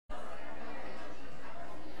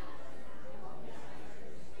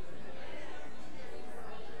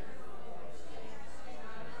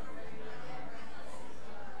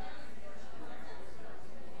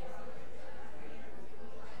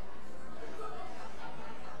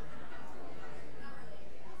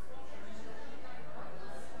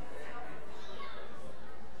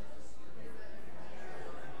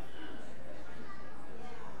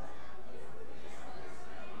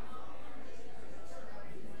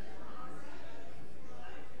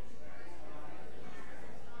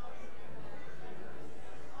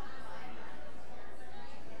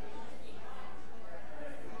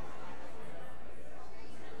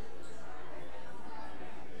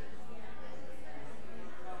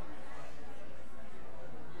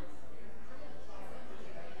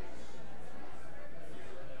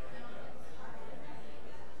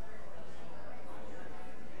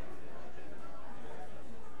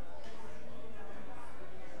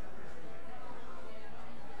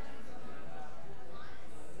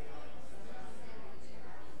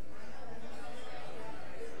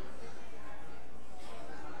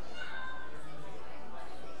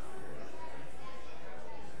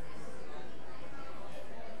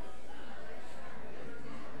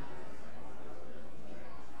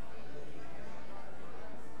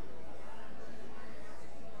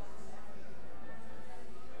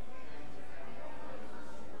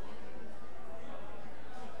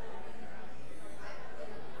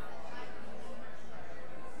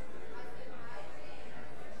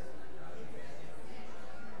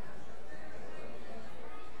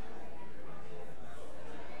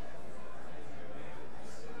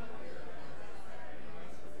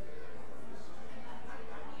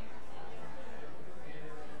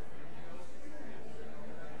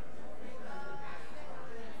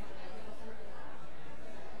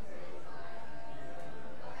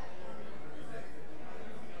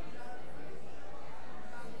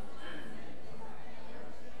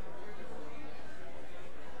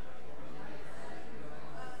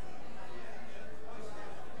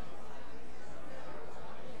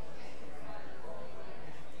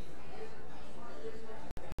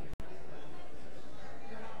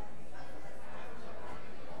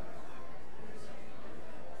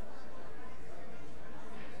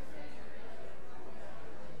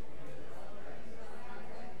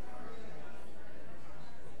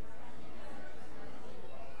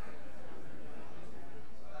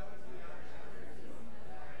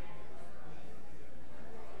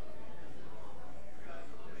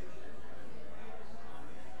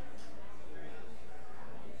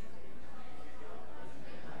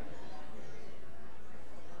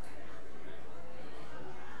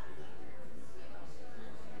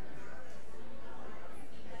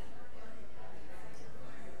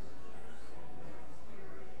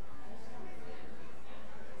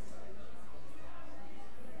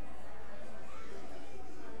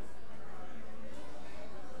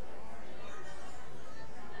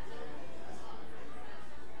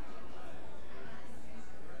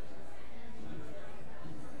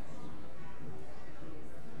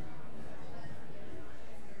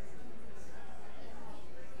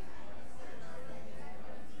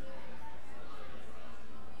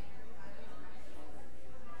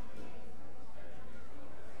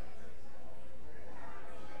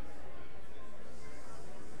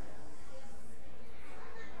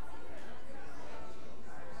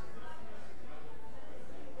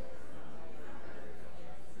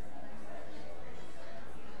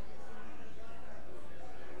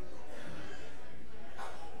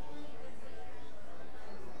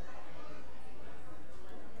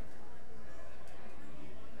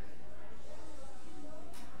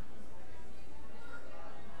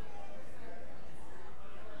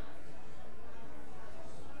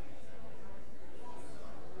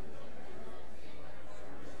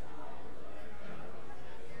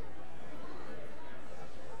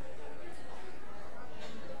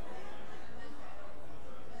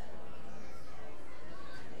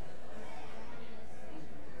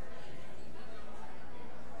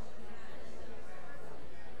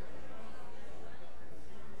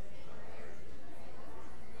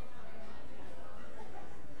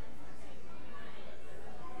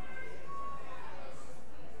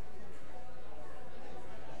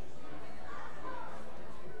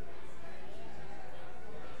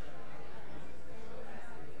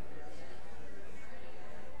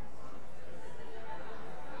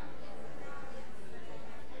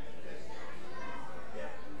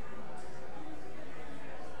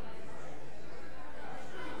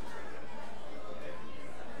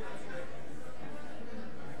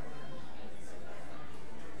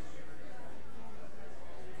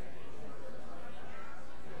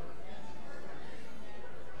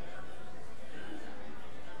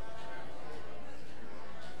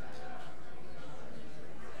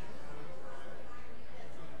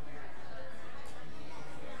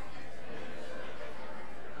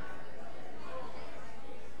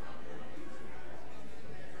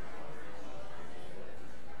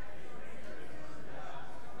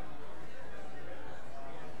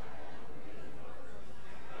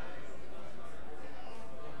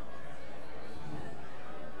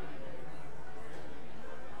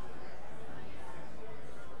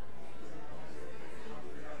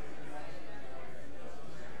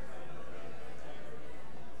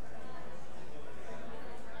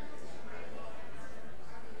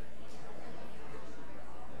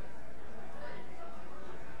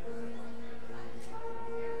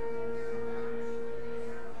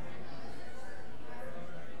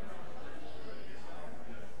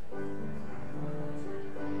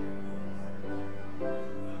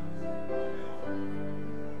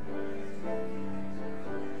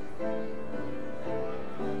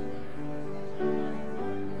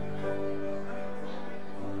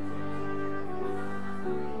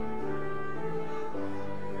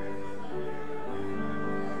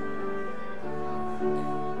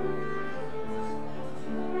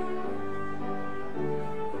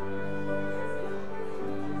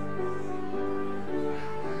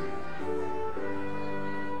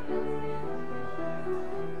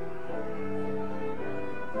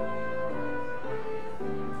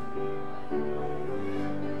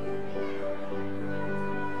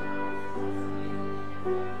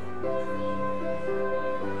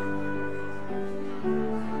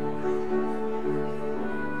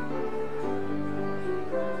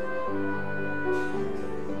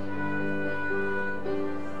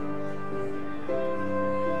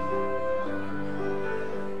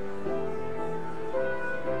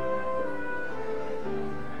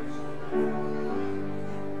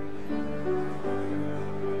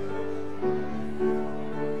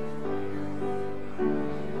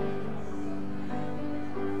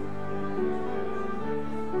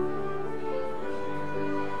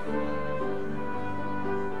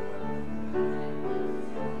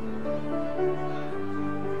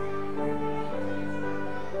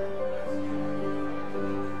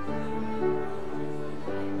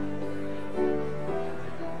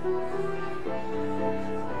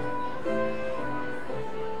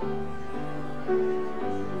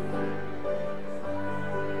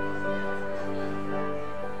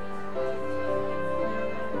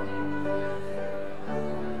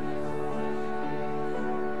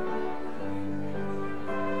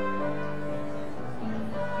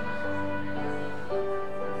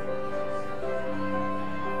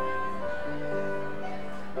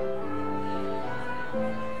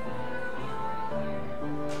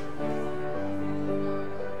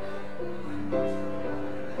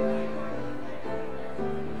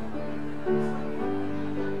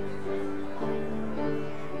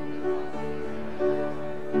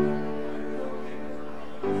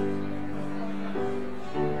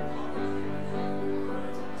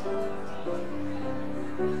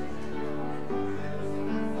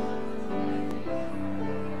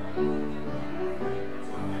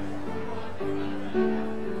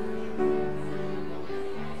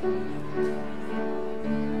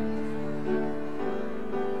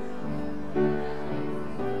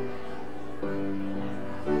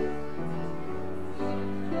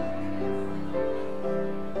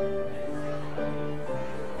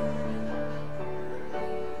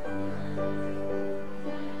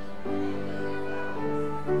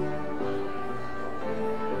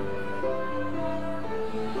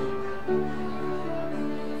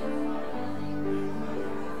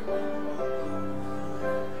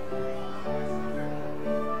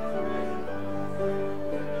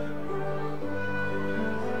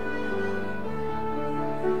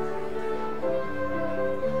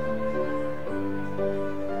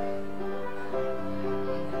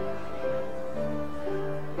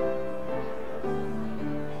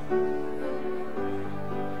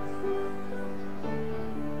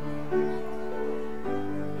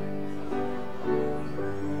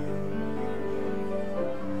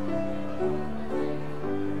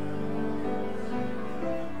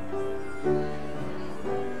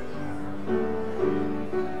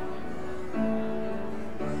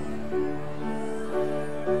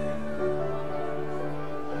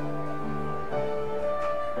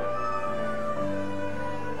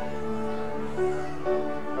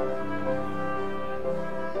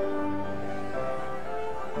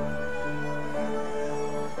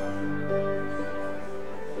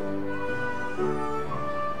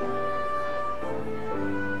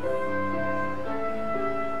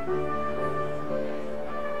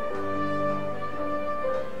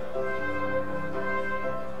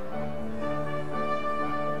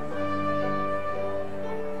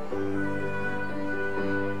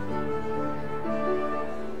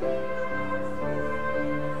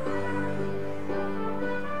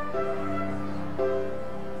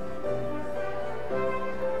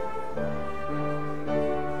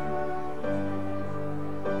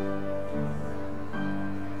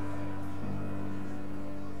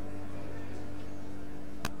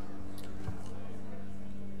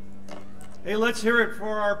Hey, let's hear it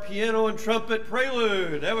for our piano and trumpet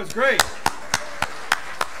prelude. That was great.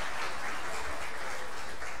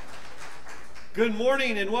 Good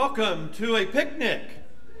morning and welcome to a picnic.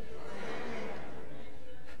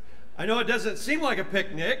 I know it doesn't seem like a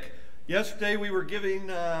picnic. Yesterday we were given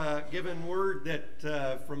word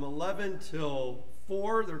that from 11 till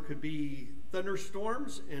 4 there could be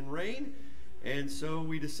thunderstorms and rain. And so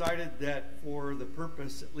we decided that for the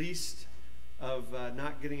purpose at least of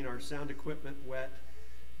not getting our sound equipment wet,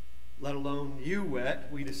 let alone you wet,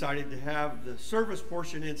 we decided to have the service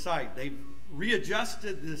portion inside. They've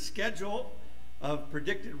readjusted the schedule of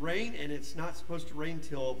predicted rain, and it's not supposed to rain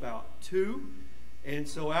till about 2. And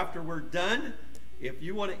so after we're done, if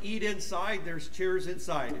you want to eat inside, there's chairs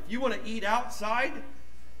inside. If you want to eat outside,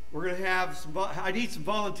 we're going to have I need some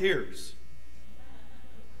volunteers.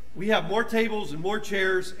 We have more tables and more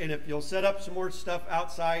chairs, and if you'll set up some more stuff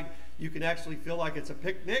outside, you can actually feel like it's a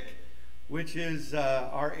picnic, which is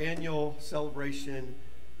our annual celebration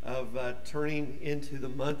of turning into the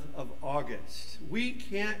month of August. We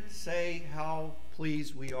can't say how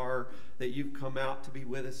pleased we are that you've come out to be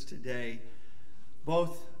with us today.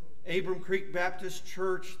 Both Abram Creek Baptist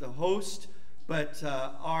Church, the host, but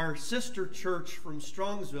our sister church from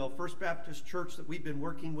Strongsville, First Baptist Church, that we've been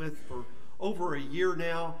working with for over a year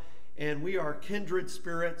now, and we are kindred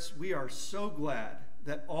spirits. We are so glad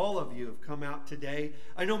that all of you have come out today.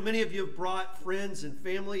 I know many of you have brought friends and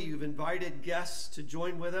family. You've invited guests to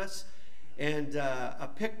join with us. And a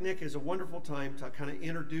picnic is a wonderful time to kind of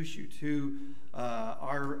introduce you to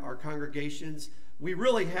our congregations. We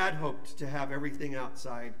really had hoped to have everything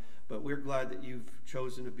outside, but we're glad that you've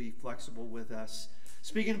chosen to be flexible with us.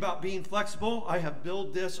 Speaking about being flexible, I have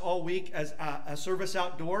billed this all week as a service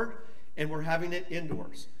outdoor, and we're having it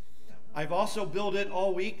indoors. I've also billed it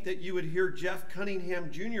all week that you would hear Jeff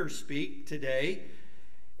Cunningham Jr. speak today,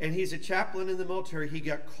 and he's a chaplain in the military. He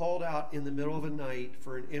got called out in the middle of the night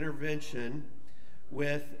for an intervention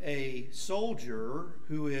with a soldier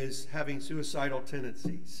who is having suicidal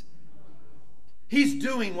tendencies. He's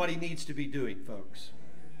doing what he needs to be doing, folks.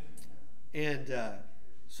 And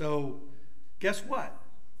so guess what?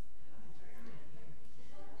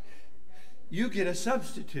 You get a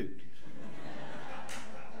substitute.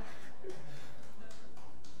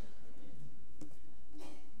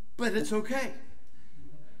 But it's okay.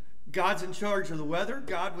 God's in charge of the weather.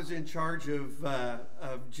 God was in charge of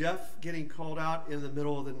Jeff getting called out in the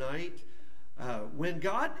middle of the night. When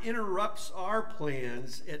God interrupts our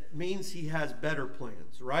plans, it means he has better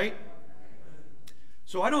plans, right?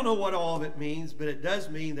 So I don't know what all of it means, but it does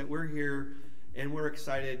mean that we're here and we're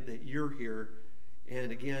excited that you're here.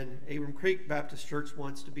 And again, Abram Creek Baptist Church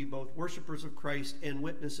wants to be both worshipers of Christ and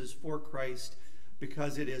witnesses for Christ,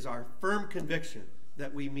 because it is our firm conviction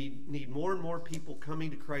that we need more and more people coming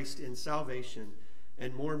to Christ in salvation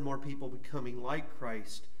and more people becoming like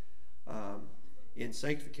Christ in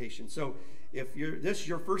sanctification. So if this is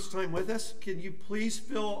your first time with us, can you please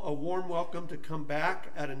feel a warm welcome to come back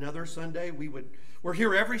at another Sunday? We're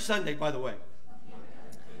here every Sunday, by the way.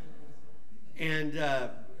 And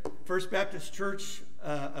First Baptist Church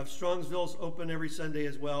of Strongsville is open every Sunday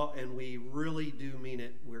as well, and we really do mean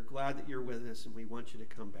it. We're glad that you're with us, and we want you to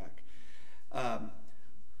come back.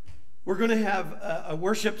 We're going to have a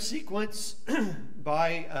worship sequence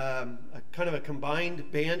by kind of a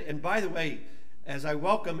combined band. And by the way, as I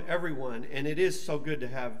welcome everyone, and it is so good to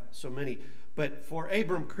have so many, but for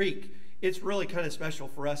Abram Creek, it's really kind of special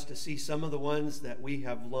for us to see some of the ones that we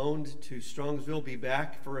have loaned to Strongsville be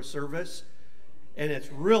back for a service. And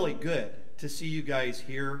it's really good to see you guys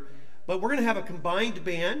here. But we're going to have a combined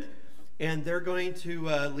band, and they're going to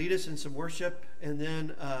lead us in some worship. And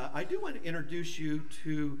then I do want to introduce you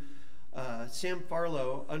to Sam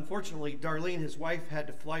Farlow. Unfortunately, Darlene, his wife, had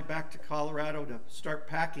to fly back to Colorado to start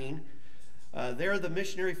packing. They're the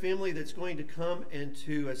missionary family that's going to come and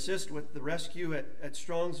to assist with the rescue at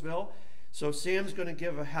Strongsville. So Sam's going to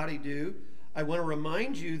give a howdy-do. I want to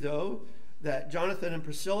remind you, though, that Jonathan and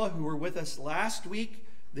Priscilla, who were with us last week,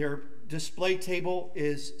 their display table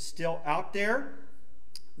is still out there,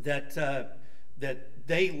 that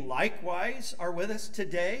they likewise are with us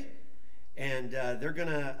today. And they're going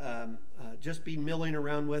to just be milling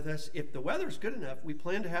around with us. If the weather's good enough, we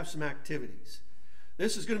plan to have some activities.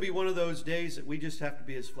 This is going to be one of those days that we just have to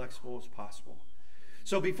be as flexible as possible.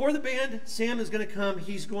 So before the band, Sam is going to come.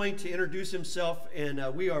 He's going to introduce himself, and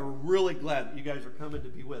we are really glad that you guys are coming to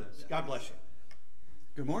be with us. God bless you.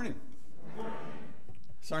 Good morning. Good morning.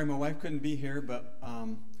 Sorry my wife couldn't be here, but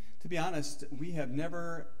to be honest, we have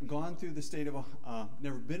never gone through the state of,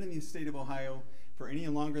 never been in the state of Ohio for any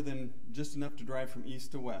longer than just enough to drive from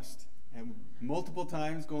east to west. and multiple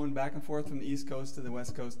times going back and forth from the East Coast to the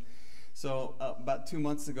West Coast. So about 2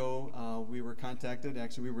 months ago, we were contacted.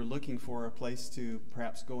 Actually, we were looking for a place to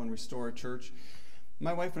perhaps go and restore a church.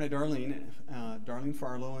 My wife and I, Darlene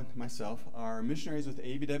Farlow and myself, are missionaries with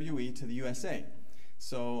ABWE to the USA.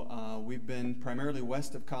 So we've been primarily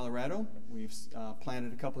west of Colorado. We've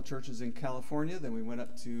planted a couple of churches in California. Then we went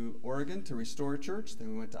up to Oregon to restore a church.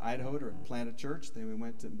 Then we went to Idaho to plant a church. Then we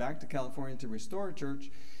went back to California to restore a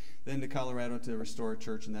church. Then to Colorado to restore a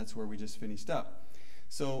church, and that's where we just finished up.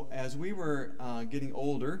 So as we were getting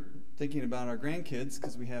older, thinking about our grandkids,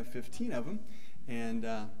 because we have 15 of them, and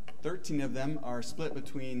 13 of them are split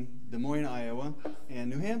between Des Moines, Iowa, and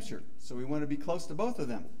New Hampshire. So we want to be close to both of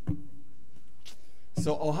them.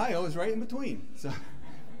 So Ohio is right in between. So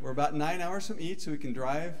we're about 9 hours from each, so we can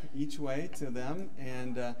drive each way to them.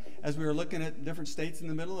 And as we were looking at different states in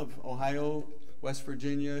the middle of Ohio, West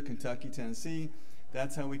Virginia, Kentucky, Tennessee,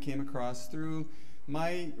 that's how we came across through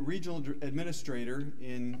my regional administrator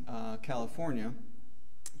in California.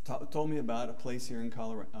 Told me about a place here in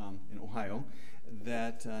in Ohio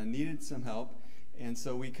that needed some help. And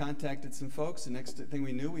so we contacted some folks. The next thing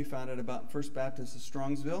we knew, we found out about First Baptist of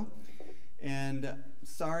Strongsville. And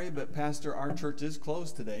sorry, but Pastor, our church is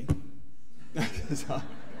closed today. So,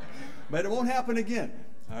 but it won't happen again,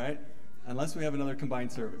 all right, unless we have another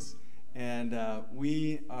combined service. And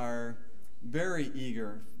we are very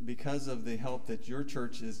eager because of the help that your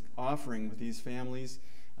church is offering with these families.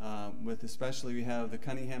 With especially we have the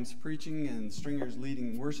Cunninghams preaching and Stringers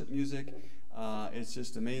leading worship music. It's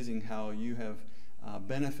just amazing how you have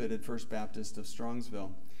benefited First Baptist of Strongsville.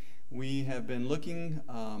 We have been looking.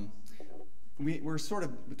 We're sort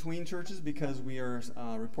of between churches because we are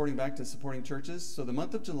reporting back to supporting churches. So the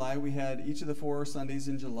month of July, we had each of the 4 Sundays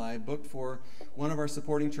in July booked for one of our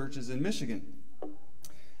supporting churches in Michigan.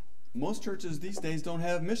 Most churches these days don't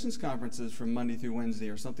have missions conferences from Monday through Wednesday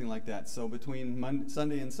or something like that. So between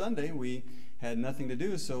Sunday and Sunday, we had nothing to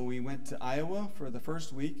do. So we went to Iowa for the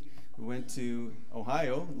first week. We went to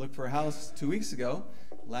Ohio, looked for a house 2 weeks ago.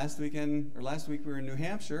 Last week we were in New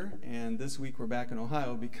Hampshire, and this week we're back in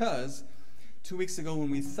Ohio because 2 weeks ago when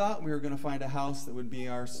we thought we were going to find a house that would be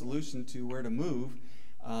our solution to where to move,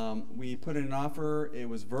 we put in an offer. It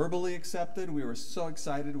was verbally accepted. We were so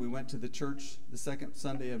excited. We went to the church the second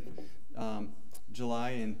Sunday of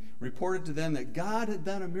July and reported to them that God had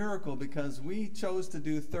done a miracle because we chose to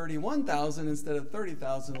do $31,000 instead of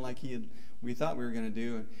 $30,000 like we thought we were going to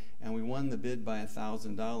do, and we won the bid by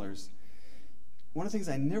 $1,000. One of the things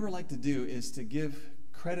I never like to do is to give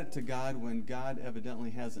credit to God when God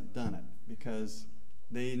evidently hasn't done it, because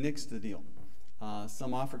they nixed the deal.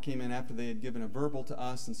 Some offer came in after they had given a verbal to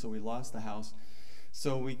us, and so we lost the house.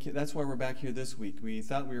 So that's why we're back here this week. We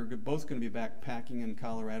thought we were both going to be backpacking in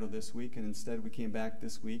Colorado this week, and instead we came back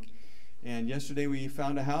this week. And yesterday we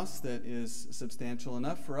found a house that is substantial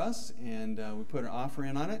enough for us, and we put an offer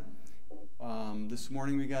in on it. This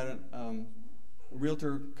morning we got a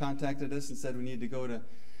realtor contacted us and said we need to go to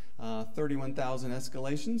 31,000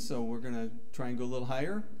 escalation, so we're going to try and go a little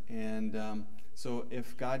higher. And so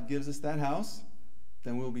if God gives us that house,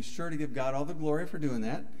 then we'll be sure to give God all the glory for doing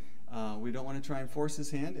that. We don't want to try and force his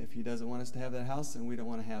hand. If he doesn't want us to have that house, then we don't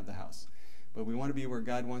want to have the house. But we want to be where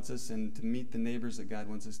God wants us and to meet the neighbors that God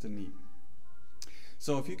wants us to meet.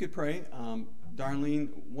 So if you could pray, Darlene,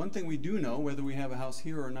 one thing we do know, whether we have a house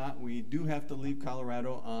here or not, we do have to leave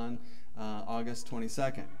Colorado on August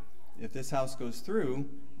 22nd. If this house goes through,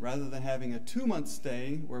 rather than having a 2-month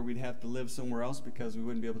stay where we'd have to live somewhere else because we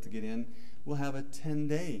wouldn't be able to get in, we'll have a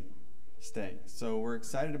 10-day stay. So we're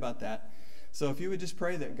excited about that. So if you would just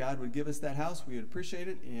pray that God would give us that house, we would appreciate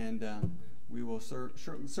it, and we will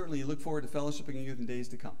certainly look forward to fellowshipping with you in days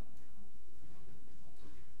to come.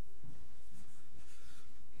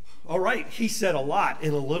 All right, he said a lot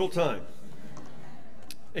in a little time.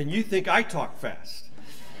 And you think I talk fast.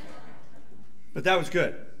 But that was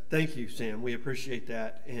good. Thank you, Sam. We appreciate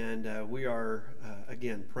that. And we are,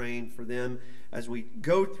 again, praying for them. As we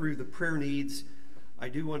go through the prayer needs, I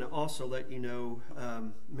do want to also let you know,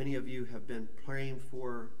 many of you have been praying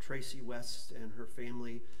for Tracy West and her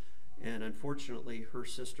family. And unfortunately, her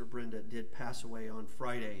sister Brenda did pass away on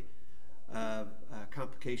Friday of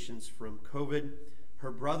complications from COVID.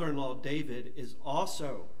 Her brother-in-law, David, is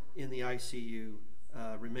also in the ICU,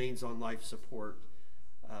 remains on life support.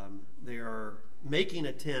 They are making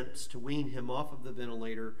attempts to wean him off of the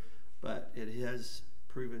ventilator, but it has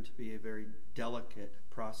proven to be a very delicate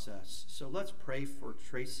process. So let's pray for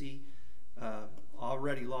Tracy,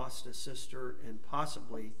 already lost a sister, and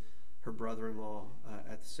possibly her brother-in-law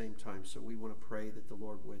at the same time. So we want to pray that the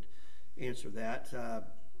Lord would answer that.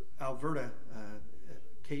 Alberta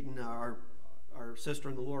Caden, our sister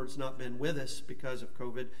in the Lord, has not been with us because of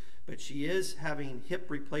COVID, but she is having hip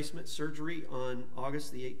replacement surgery on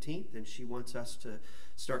August the 18th, and she wants us to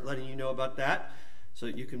start letting you know about that so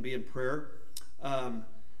that you can be in prayer.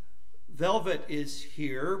 Velvet is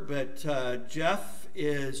here, but Jeff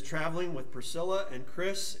is traveling with Priscilla and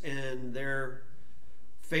Chris and their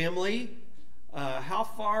family. How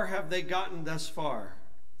far have they gotten thus far?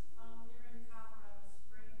 They're in Colorado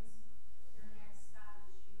Springs. Their next stop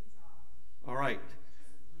is Utah. All right.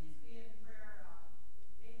 Please be in prayer.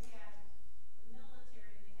 They've had the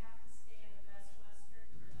military, they have to stay in the Best Western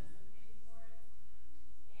for them to pay for it.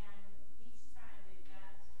 And each time they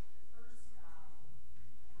got the first stop,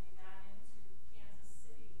 and they got into Kansas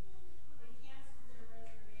City, they canceled their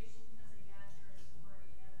reservation because they got there at 4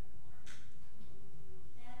 a.m. in the morning.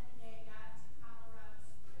 Then they got to Colorado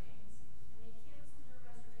Springs, and they canceled their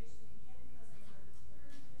reservation again because they were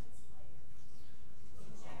 30 minutes late. They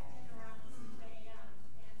checked in around 2 a.m.,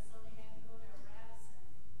 and so they had to go to Radisson,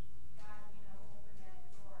 open that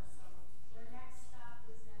door. So their next stop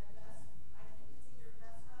is at I think it's either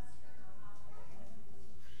Best Western or Holiday Inn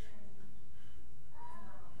in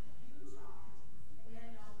Utah, and then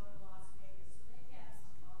they'll go to Las Vegas. So they had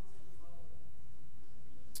some bumps in the road.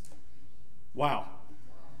 Wow.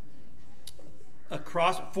 A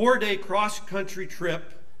 4-day cross-country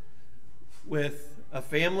trip with a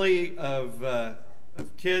family of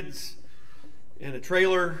kids in a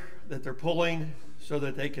trailer that they're pulling so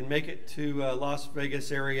that they can make it to Las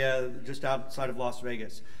Vegas area, just outside of Las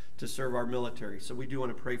Vegas, to serve our military. So we do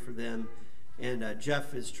want to pray for them, and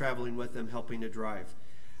Jeff is traveling with them, helping to drive.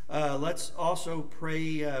 Let's also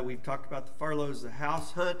pray. We've talked about the Farlows, the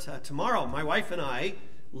house hunt. Tomorrow, my wife and I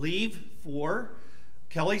leave for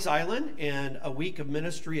Kelly's Island and a week of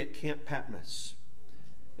ministry at Camp Patmos.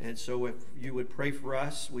 And so if you would pray for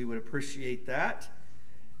us, we would appreciate that.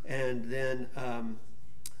 And then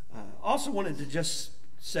also wanted to just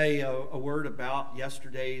say a word about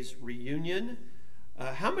yesterday's reunion.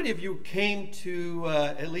 How many of you came to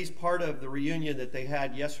at least part of the reunion that they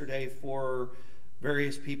had yesterday for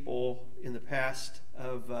various people in the past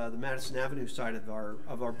of the Madison Avenue side of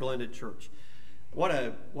our blended church? What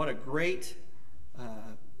a great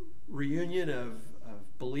reunion of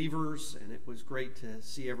believers, and it was great to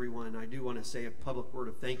see everyone. I do want to say a public word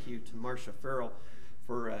of thank you to Marcia Farrell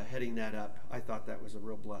for heading that up. I thought that was a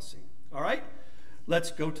real blessing. All right,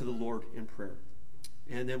 let's go to the Lord in prayer,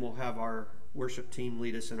 and then we'll have our worship team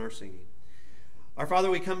lead us in our singing. Our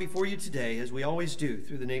Father, we come before you today, as we always do,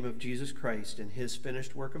 through the name of Jesus Christ and his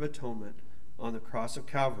finished work of atonement on the cross of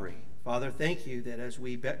Calvary. Father, thank you that as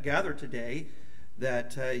we gather today,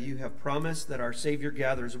 that you have promised that our Savior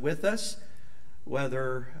gathers with us,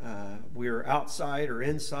 whether we're outside or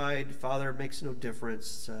inside. Father, it makes no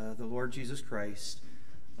difference. The Lord Jesus Christ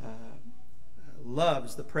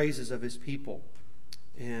loves the praises of his people,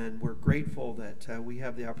 and we're grateful that we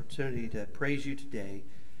have the opportunity to praise you today,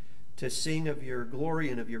 to sing of your glory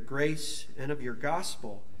and of your grace and of your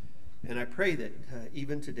gospel. And I pray that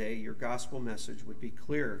even today your gospel message would be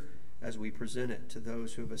clear as we present it to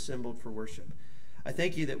those who have assembled for worship. I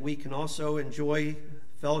thank you that we can also enjoy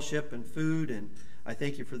fellowship and food, and I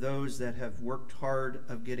thank you for those that have worked hard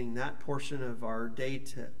of getting that portion of our day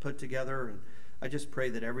put together, and I just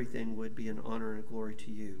pray that everything would be an honor and a glory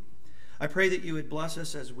to you. I pray that you would bless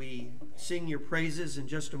us as we sing your praises in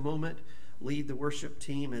just a moment, lead the worship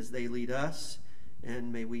team as they lead us,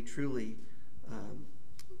 and may we truly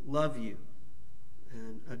love you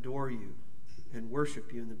and adore you and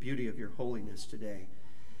worship you in the beauty of your holiness today.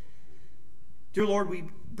 Dear Lord, we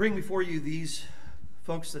bring before you these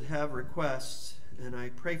folks that have requests, and I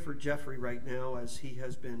pray for Jeffrey right now as he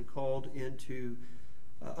has been called into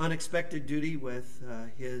unexpected duty with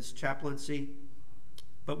his chaplaincy.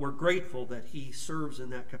 But we're grateful that he serves in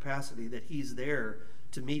that capacity, that he's there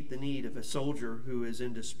to meet the need of a soldier who is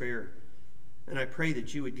in despair. And I pray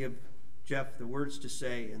that you would give Jeff the words to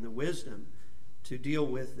say and the wisdom to deal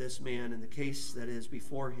with this man and the case that is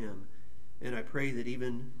before him. And I pray that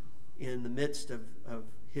even in the midst of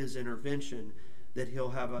his intervention, that he'll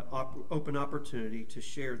have an open opportunity to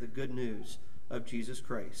share the good news of Jesus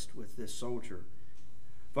Christ with this soldier.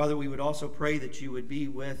 Father, we would also pray that you would be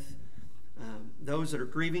with those that are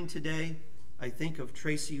grieving today. I think of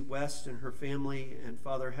Tracy West and her family, and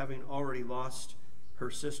Father, having already lost her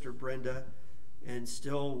sister Brenda, and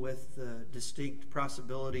still with the distinct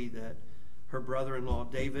possibility that her brother-in-law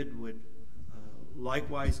David would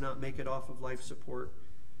likewise not make it off of life support.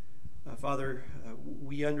 Father,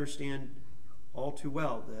 we understand all too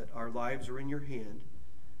well that our lives are in your hand,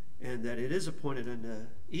 and that it is appointed unto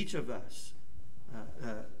each of us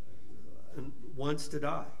wants to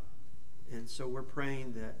die. And so we're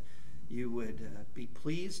praying that you would be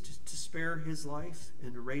pleased to spare his life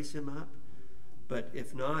and to raise him up. But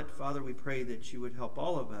if not, Father, we pray that you would help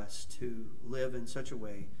all of us to live in such a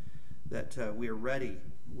way that we are ready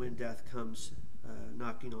when death comes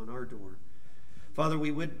knocking on our door. Father, we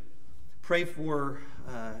would pray for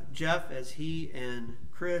Jeff as he and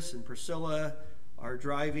Chris and Priscilla are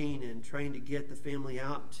driving and trying to get the family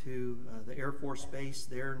out to the Air Force Base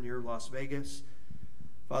there near Las Vegas.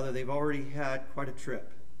 Father, they've already had quite a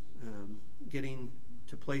trip, getting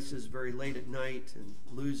to places very late at night and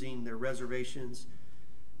losing their reservations.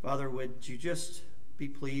 Father, would you just be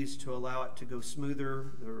pleased to allow it to go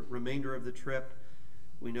smoother the remainder of the trip?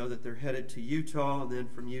 We know that they're headed to Utah, and then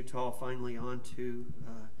from Utah finally on to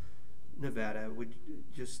Nevada. Would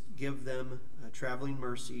just give them traveling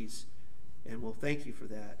mercies, and we'll thank you for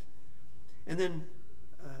that. And then,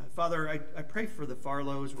 Father, I pray for the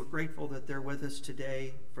Farlows. We're grateful that they're with us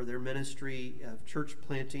today for their ministry of church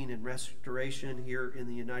planting and restoration here in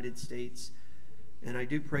the United States. And I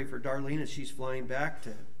do pray for Darlene as she's flying back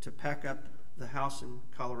to pack up the house in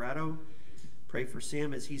Colorado. Pray for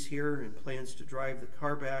Sam as he's here and plans to drive the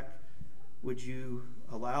car back. Would you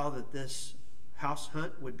allow that this house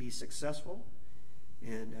hunt would be successful?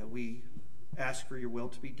 And we ask for your will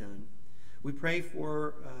to be done. We pray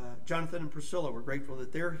for Jonathan and Priscilla. We're grateful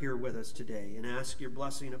that they're here with us today and ask your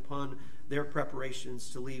blessing upon their preparations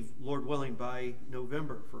to leave, Lord willing, by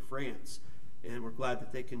November for France. And we're glad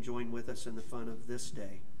that they can join with us in the fun of this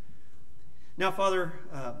day. Now, Father,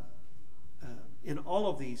 in all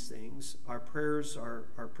of these things, our prayers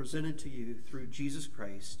are presented to you through Jesus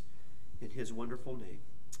Christ in his wonderful name.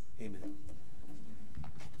 Amen.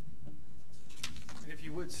 If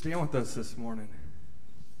you would, stand with us this morning.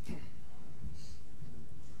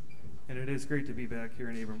 And it is great to be back here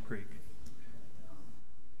in Abram Creek.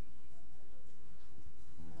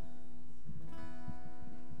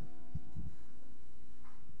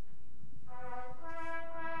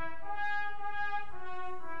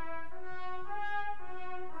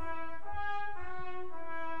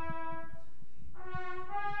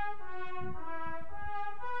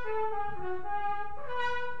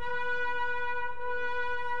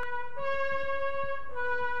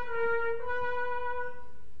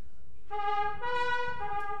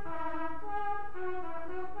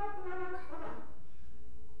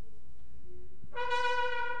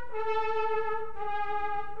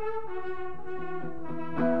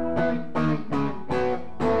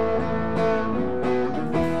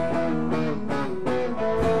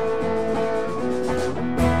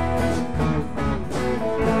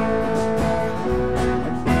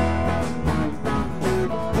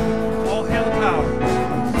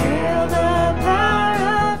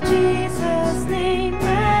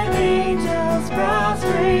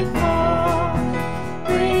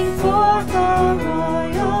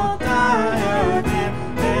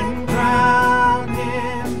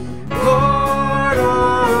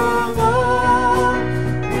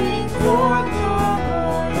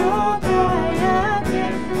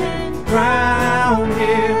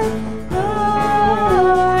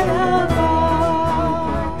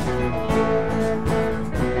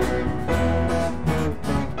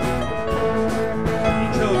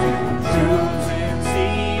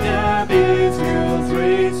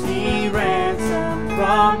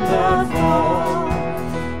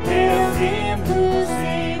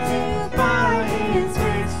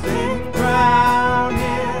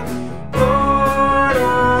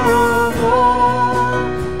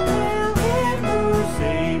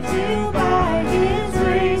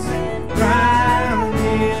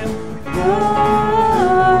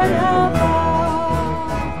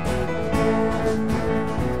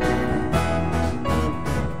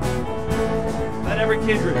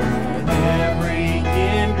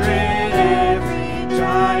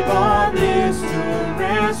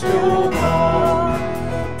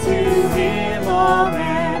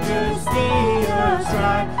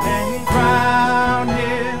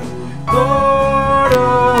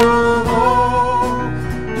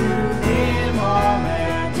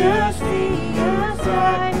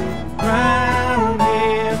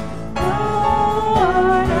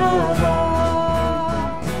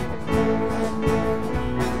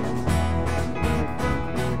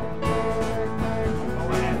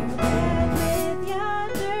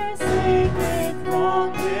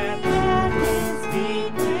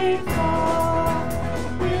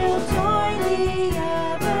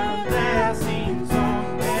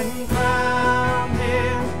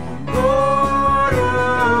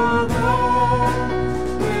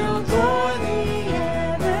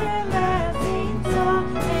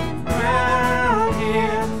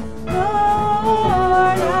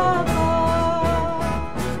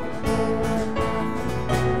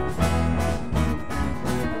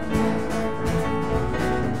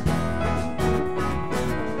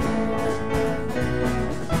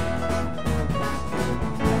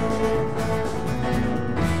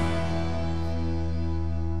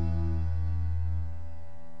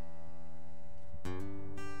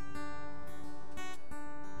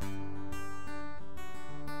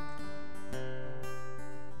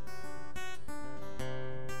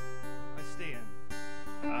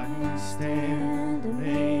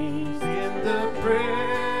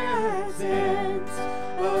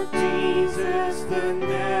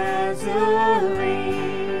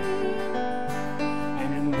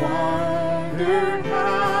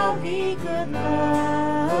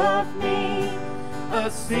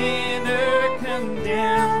 sinner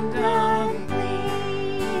condemned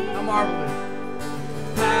unclean. How marvelous.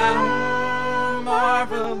 How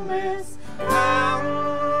marvelous, how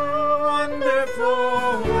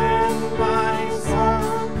wonderful, when my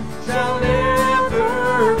song shall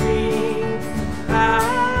ever be.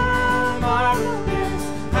 How marvelous,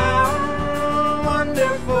 how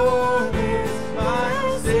wonderful is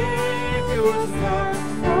my Savior's love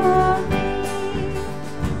for me.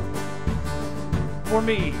 For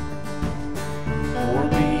me. For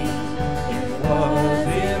me, it was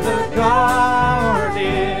in the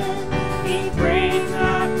garden. He prayed,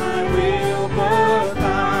 not my will, but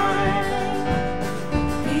thine.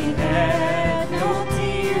 He had no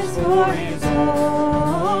tears for his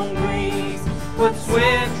own griefs, but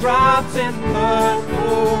sweat drops and blood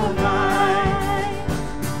for mine.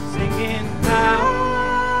 Singing,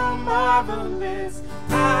 how marvelous,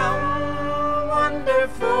 how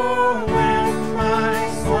wonderful, when my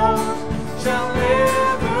song shall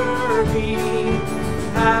ever be.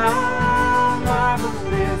 How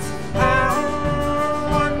marvelous, how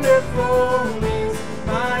wonderful is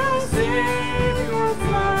my Savior's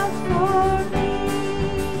love for me.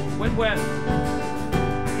 When?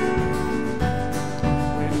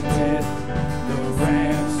 When death, the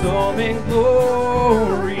ransoming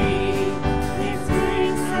glory, His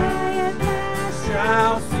grace I at last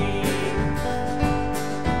shall see.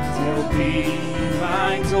 Tell thee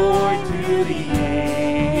my joy to the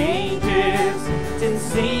ages, and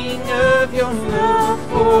sing of your love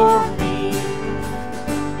for me.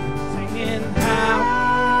 Singing,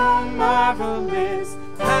 how marvelous,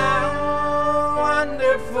 how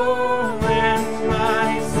wonderful, when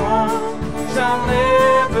my song shall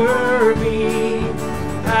ever be.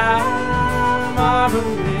 How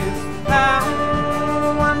marvelous, how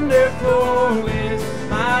wonderful is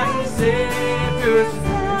my Savior's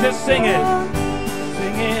love. Just sing it.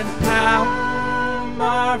 Singing, how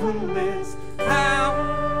marvelous, how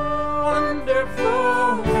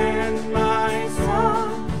wonderful, when my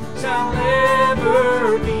song shall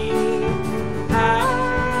ever be.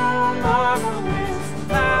 How marvelous,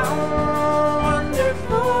 how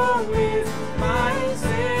wonderful is my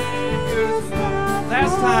Savior's love.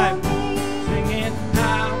 Last time. Singing,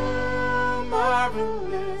 how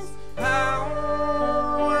marvelous, how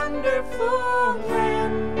wonderful,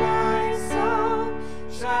 when my song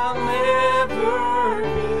shall ever be.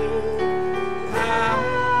 How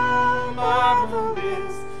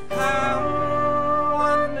marvelous, how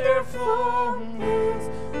wonderful is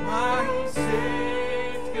my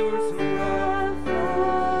Savior's love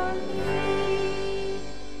for me.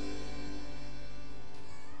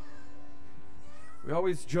 We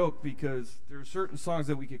always joke because there are certain songs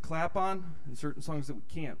that we could clap on and certain songs that we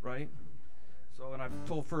can't, right? So, and I've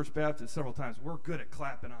told First Baptist several times, we're good at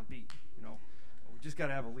clapping on beat, you know. We just got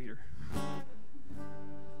to have a leader.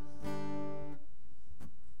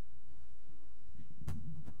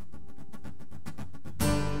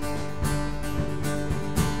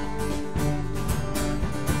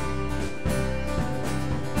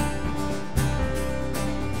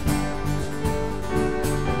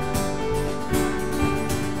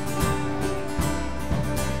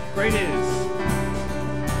 Great is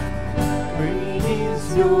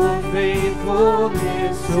your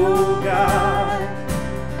faithfulness, O God.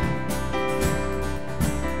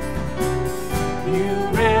 You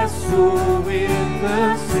wrestle with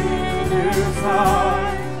the sinner's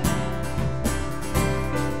heart.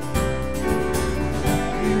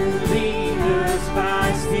 You lead us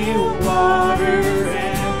by still waters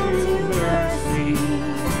and through mercy,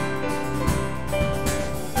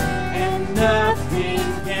 and nothing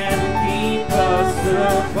can keep us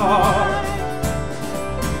apart.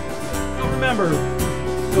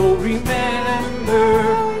 So remember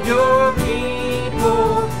your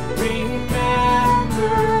people,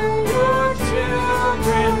 remember your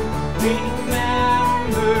children,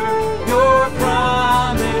 remember your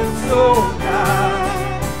promise, oh God.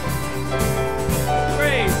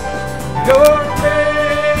 Grace, your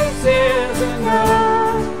grace is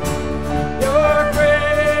enough. Your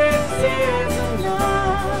grace is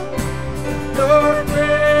enough. Your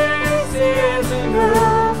grace is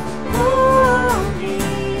enough.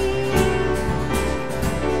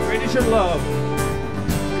 Your love.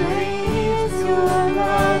 Great is your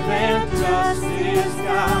love and justice,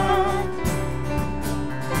 God.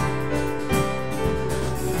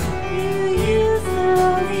 You use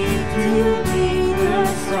the weak to lead the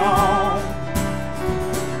strong.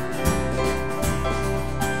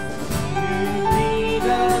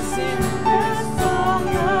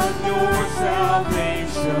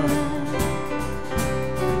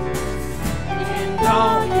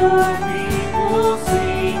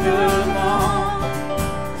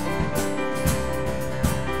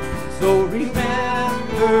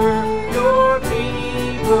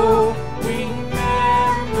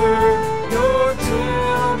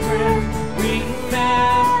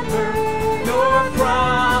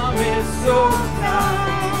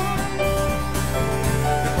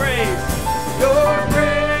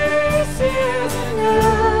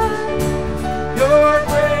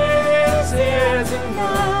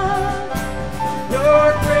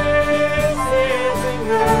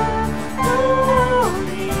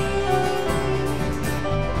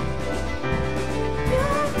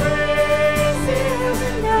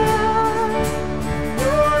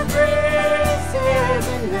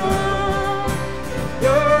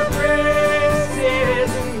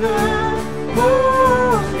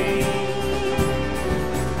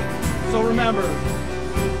 So remember.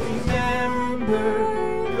 Remember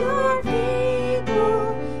your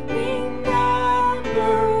people,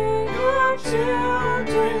 remember your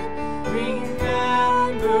children,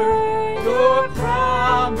 remember your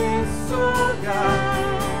promise, oh God.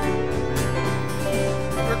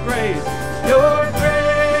 Your grace. Your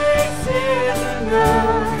grace is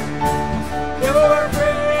enough. Your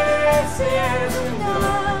grace is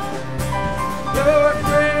enough. Your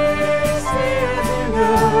grace is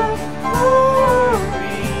enough for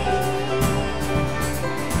me.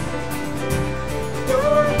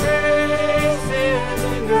 Your grace is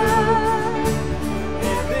enough.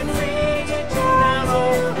 Heaven's reaching out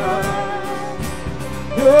over us.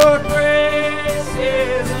 Your grace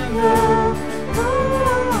is enough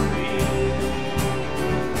for me.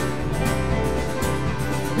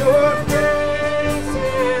 Your grace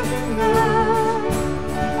is enough.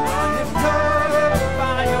 I am covered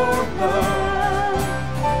by your love.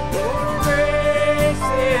 Your grace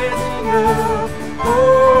is enough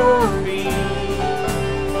for me.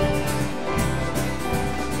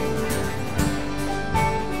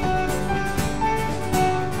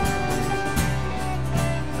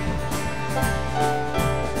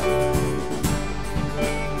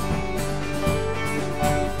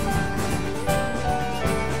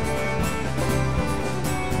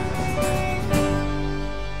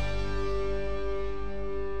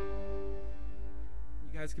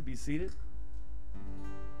 You guys could be seated.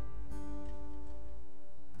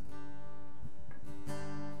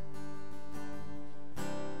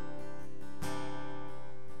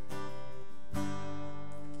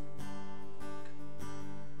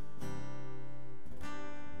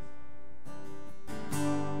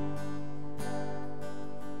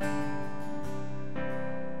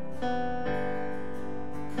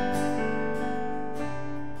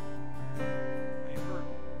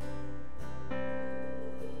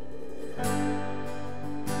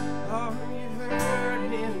 Are you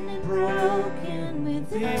hurt and broken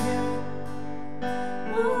within?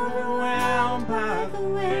 Overwhelmed by the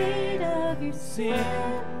weight of your sin?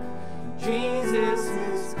 Jesus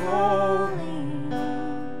is calling.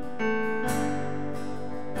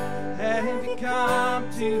 Have you come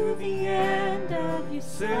to the end of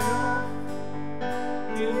yourself?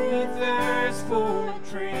 Do you thirst for a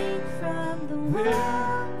drink from the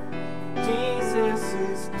well? Jesus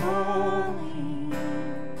is calling.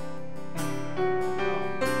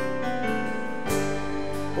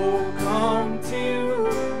 Oh, come to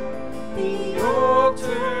the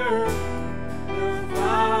altar. The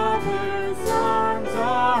Father's arms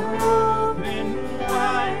are open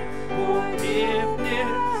wide.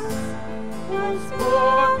 Forgiveness was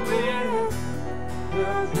bought with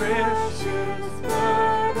the precious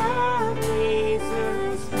blood of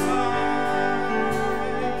Jesus Christ.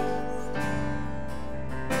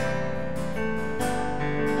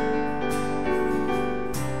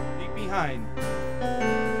 Leave behind.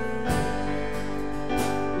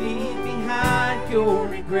 Leave behind your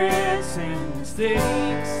regrets and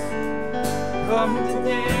mistakes. Come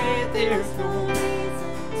today, there's no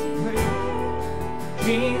reason to wait.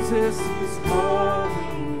 Jesus is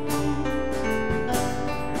calling.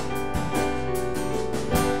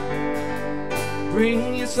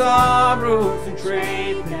 Bring your sorrows and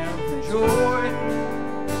trade them for joy.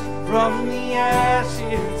 From the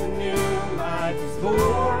ashes a new life is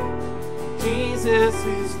born. Jesus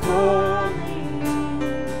is calling.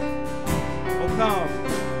 Oh, come.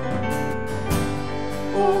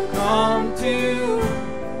 Oh, come to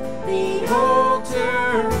the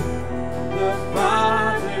altar. The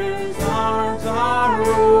Father's arms are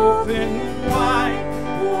open wide.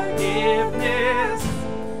 Forgiveness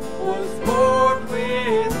was bought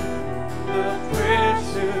with the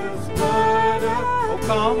precious blood of. Oh,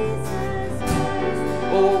 come.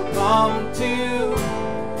 Oh, come to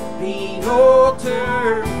the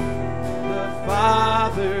altar. The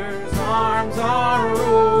Father's arms are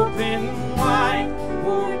open wide.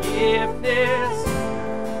 Forgiveness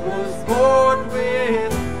was bought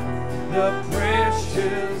with the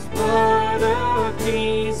precious blood of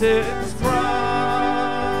Jesus Christ.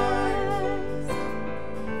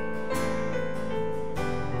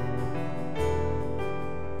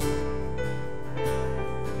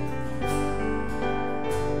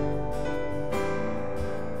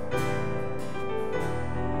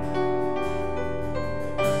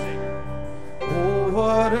 Oh,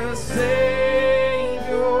 what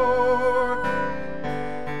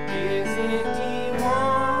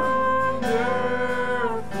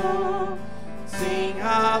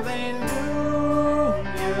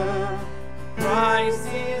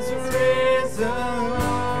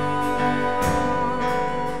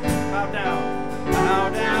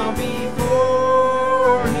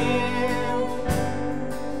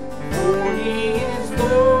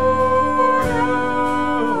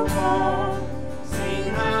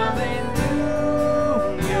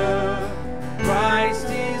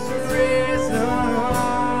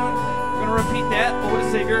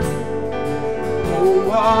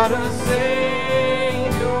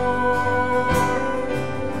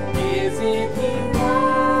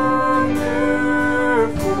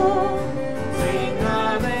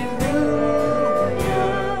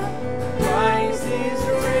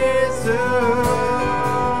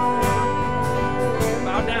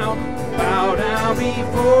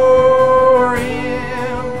for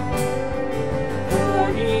him,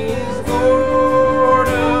 for he is Lord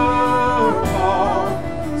of all.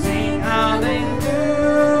 Sing hallelujah,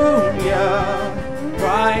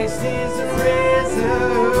 Christ is risen.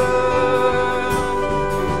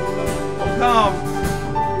 Oh, come.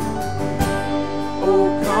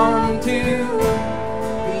 Oh, come to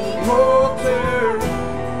the altar.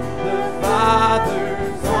 The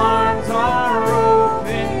Father's arms are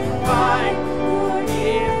open wide.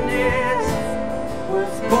 Forgiveness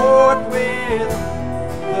was bought with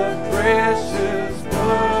the precious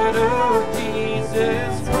blood of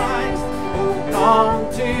Jesus Christ. Oh, come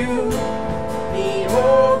to the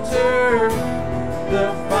altar. The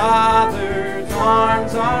Father's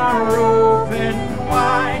arms are open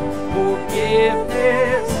wide.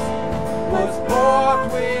 Forgiveness was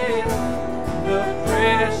bought with the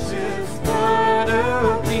precious blood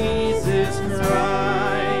of Jesus Christ.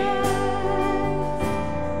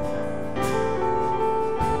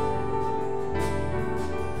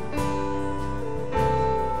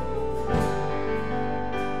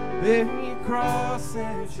 Bear your cross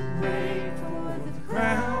as you wait for the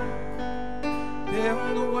crown.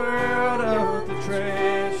 Tell the world of the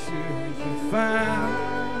treasures you found.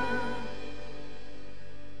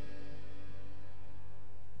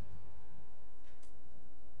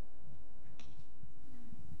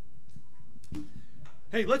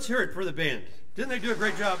 Hey, let's hear it for the band. Didn't they do a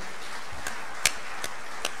great job?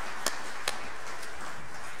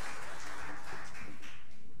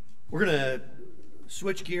 We're going to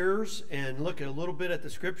switch gears and look a little bit at the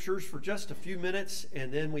scriptures for just a few minutes,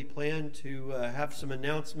 and then we plan to have some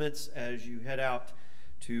announcements as you head out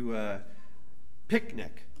to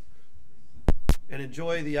picnic and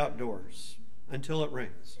enjoy the outdoors until it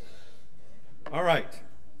rains. All right.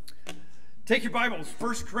 Take your Bibles,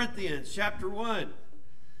 1 Corinthians chapter 1.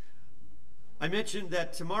 I mentioned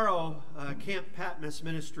that tomorrow Camp Patmos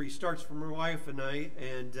Ministry starts for my wife and I,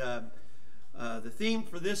 and the theme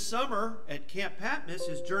for this summer at Camp Patmos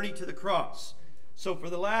is Journey to the Cross. So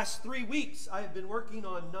for the last 3 weeks, I have been working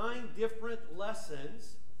on 9 different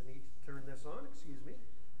lessons. I need to turn this on, excuse me.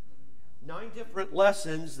 9 different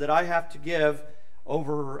lessons that I have to give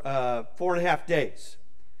over 4.5 days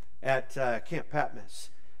at Camp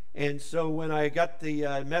Patmos. And so when I got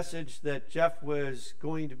the message that Jeff was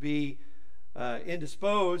going to be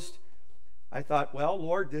indisposed, I thought, well,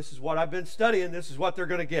 Lord, this is what I've been studying. This is what they're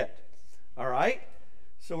going to get. All right?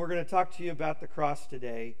 So we're going to talk to you about the cross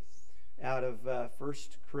today out of 1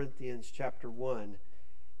 Corinthians chapter 1.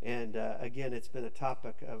 And again, it's been a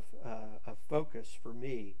topic of focus for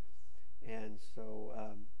me. And so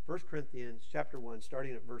 1 Corinthians chapter 1,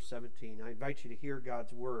 starting at verse 17, I invite you to hear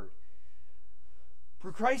God's word.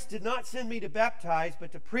 For Christ did not send me to baptize,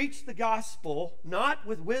 but to preach the gospel, not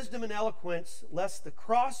with wisdom and eloquence, lest the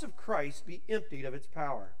cross of Christ be emptied of its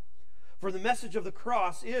power. For the message of the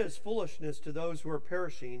cross is foolishness to those who are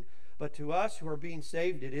perishing, but to us who are being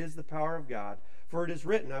saved it is the power of God. For it is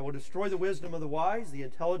written, I will destroy the wisdom of the wise, the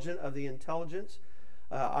intelligent of the intelligence.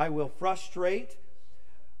 I will frustrate.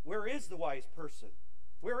 Where is the wise person?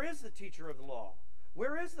 Where is the teacher of the law?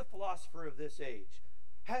 Where is the philosopher of this age?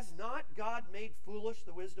 Has not God made foolish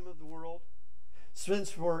the wisdom of the world?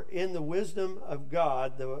 Since for in the wisdom of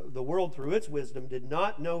God, the world through its wisdom did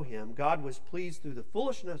not know him, God was pleased through the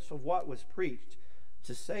foolishness of what was preached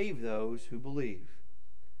to save those who believe.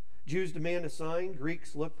 Jews demand a sign,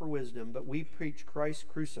 Greeks look for wisdom, but we preach Christ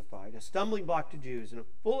crucified, a stumbling block to Jews and a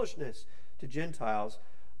foolishness to Gentiles,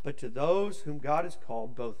 but to those whom God has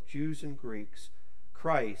called, both Jews and Greeks,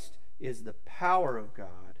 Christ is the power of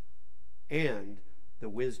God and the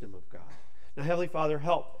wisdom of God. Now, Heavenly Father,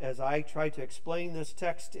 help as I try to explain this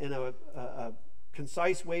text in a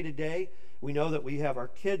concise way today. We know that we have our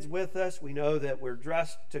kids with us. We know that we're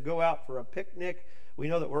dressed to go out for a picnic. We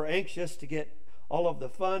know that we're anxious to get all of the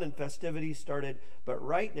fun and festivities started. But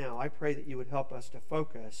right now, I pray that you would help us to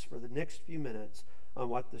focus for the next few minutes on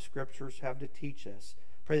what the Scriptures have to teach us.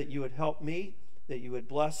 Pray that you would help me, that you would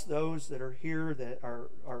bless those that are here that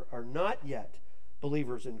are not yet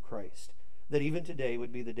believers in Christ, that even today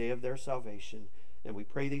would be the day of their salvation. And we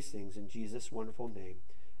pray these things in Jesus' wonderful name.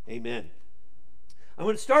 Amen. I'm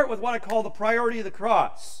going to start with what I call the priority of the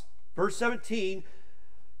cross. Verse 17,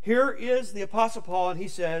 here is the Apostle Paul, and he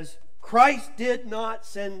says, Christ did not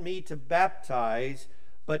send me to baptize,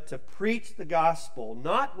 but to preach the gospel,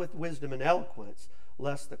 not with wisdom and eloquence,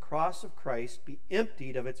 lest the cross of Christ be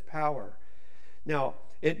emptied of its power. Now,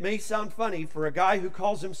 it may sound funny for a guy who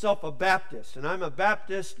calls himself a Baptist, and I'm a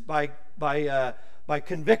Baptist by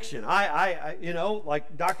conviction. I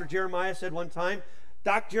like Dr. Jeremiah said one time,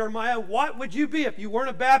 Dr. Jeremiah, what would you be if you weren't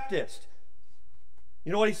a Baptist?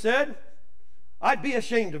 You know what he said? I'd be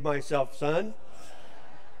ashamed of myself, son.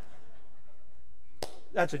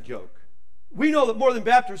 That's a joke. We know that more than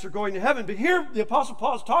Baptists are going to heaven, but here the Apostle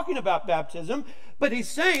Paul is talking about baptism, but he's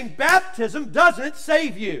saying baptism doesn't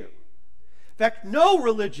save you. In fact, no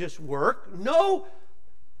religious work, no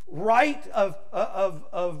rite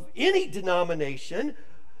of any denomination,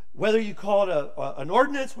 whether you call it an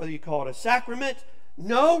ordinance, whether you call it a sacrament,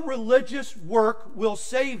 no religious work will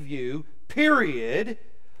save you, period.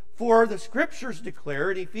 For the Scriptures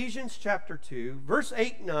declare in Ephesians chapter 2, verse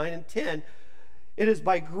 8, 9, and 10, it is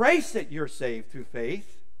by grace that you're saved through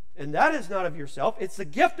faith, and that is not of yourself. It's the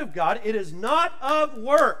gift of God. It is not of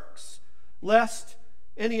works, lest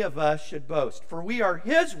any of us should boast. For we are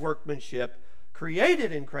His workmanship,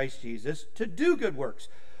 created in Christ Jesus to do good works.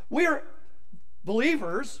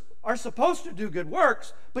 Believers are supposed to do good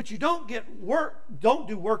works, but you don't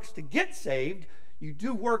do works to get saved. You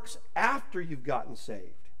do works after you've gotten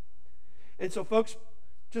saved. And so, folks,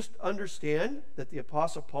 just understand that the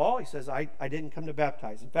Apostle Paul, he says, I didn't come to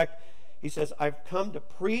baptize. In fact, he says, I've come to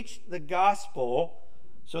preach the gospel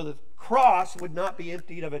so the cross would not be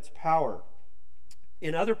emptied of its power.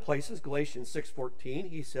 In other places, Galatians 6:14,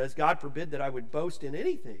 he says, God forbid that I would boast in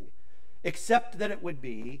anything except that it would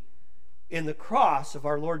be in the cross of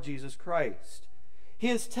our Lord Jesus Christ. He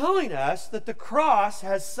is telling us that the cross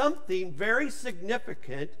has something very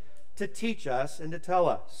significant to teach us and to tell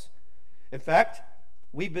us. In fact,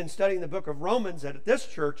 we've been studying the book of Romans at this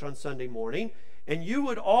church on Sunday morning, and you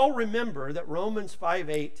would all remember that Romans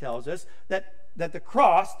 5:8 tells us that the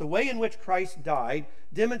cross, the way in which Christ died,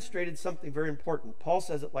 demonstrated something very important. Paul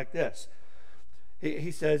says it like this.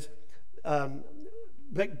 He says,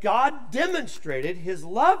 but God demonstrated His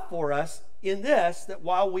love for us in this, that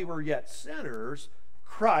while we were yet sinners,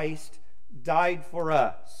 Christ died for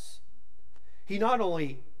us. He not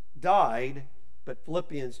only died, but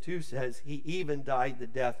Philippians 2 says He even died the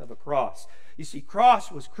death of a cross. You see,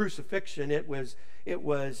 cross was crucifixion. It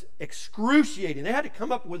was excruciating. They had to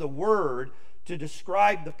come up with a word to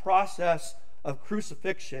describe the process of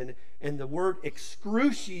crucifixion, and the word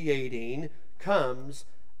excruciating comes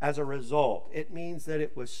as a result. It means that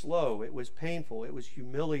it was slow, it was painful, it was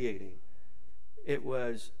humiliating, it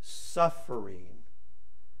was suffering.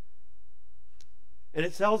 And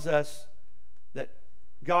it tells us that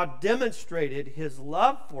God demonstrated His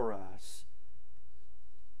love for us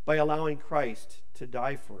by allowing Christ to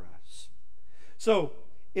die for us. So,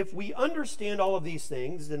 if we understand all of these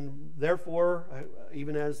things, then therefore,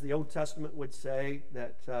 even as the Old Testament would say,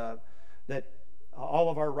 that all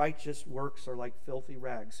of our righteous works are like filthy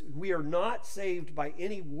rags. We are not saved by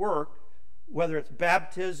any work, whether it's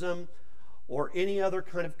baptism or any other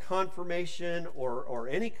kind of confirmation or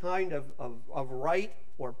any kind of rite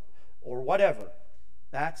or whatever.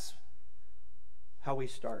 That's how we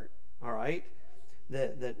start, all right?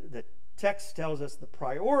 The text tells us the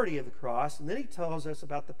priority of the cross, and then he tells us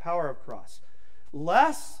about the power of cross.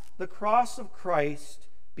 Lest the cross of Christ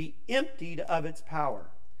be emptied of its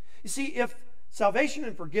power. You see, if salvation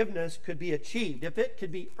and forgiveness could be achieved, if it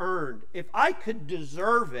could be earned, if I could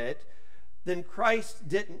deserve it, then Christ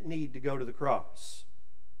didn't need to go to the cross.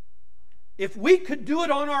 If we could do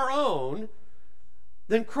it on our own,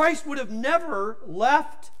 then Christ would have never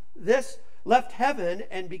left heaven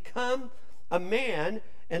and become a man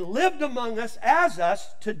and lived among us as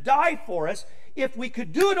us to die for us. If we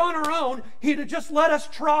could do it on our own, He'd have just let us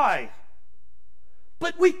try.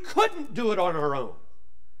 But we couldn't do it on our own.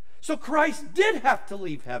 So Christ did have to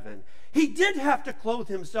leave heaven. He did have to clothe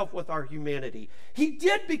Himself with our humanity. He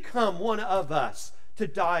did become one of us to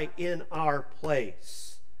die in our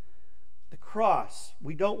place. The cross,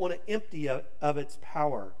 we don't want to empty of its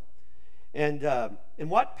power. And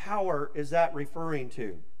what power is that referring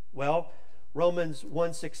to? Well, Romans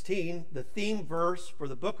 1:16, the theme verse for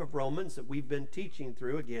the book of Romans that we've been teaching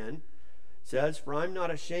through again, says, "For I'm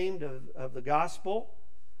not ashamed of the gospel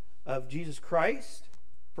of Jesus Christ,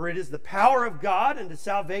 for it is the power of God unto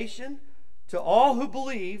salvation to all who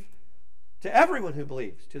believe, to everyone who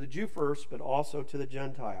believes, to the Jew first, but also to the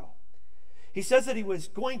Gentile." He says that he was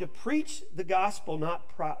going to preach the gospel,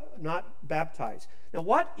 not baptize. Now,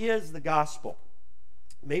 what is the gospel?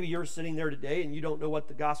 Maybe you're sitting there today and you don't know what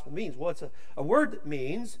the gospel means. Well, it's a word that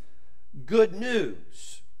means good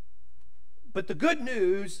news. But the good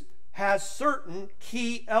news has certain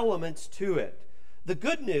key elements to it. The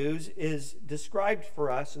good news is described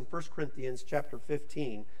for us in 1 Corinthians chapter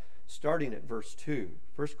 15, starting at verse 2.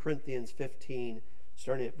 1 Corinthians 15,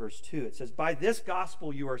 starting at verse 2. It says, "By this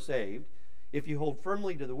gospel you are saved, if you hold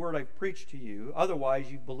firmly to the word I've preached to you.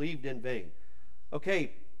 Otherwise you've believed in vain."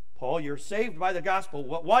 Okay, Paul, you're saved by the gospel.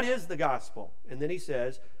 What is the gospel? And then he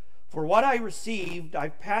says, for what I received,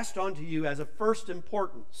 I've passed on to you as of first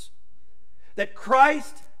importance, that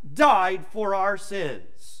Christ died for our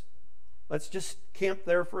sins. Let's just camp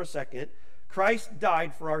there for a second. Christ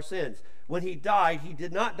died for our sins. When he died, he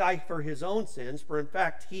did not die for his own sins, for in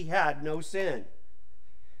fact, he had no sin.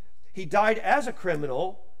 He died as a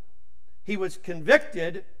criminal. He was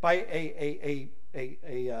convicted by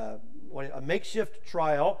a makeshift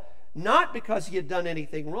trial, not because he had done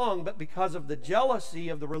anything wrong, but because of the jealousy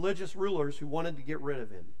of the religious rulers who wanted to get rid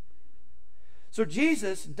of him. So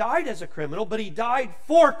Jesus died as a criminal, but he died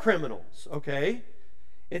for criminals, okay?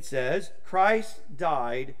 It says, Christ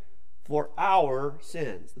died for our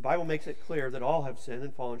sins. The Bible makes it clear that all have sinned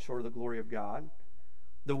and fallen short of the glory of God.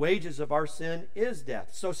 The wages of our sin is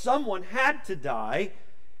death. So someone had to die,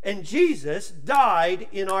 and Jesus died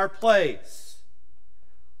in our place.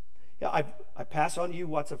 Yeah, I pass on to you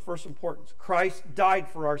what's of first importance. Christ died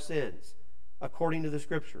for our sins, according to the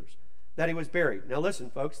Scriptures, that he was buried. Now listen,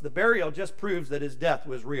 folks, the burial just proves that his death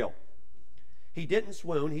was real. He didn't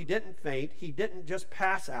swoon, he didn't faint, he didn't just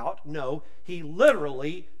pass out. No, he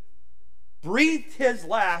literally breathed his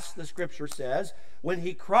last, the Scripture says, when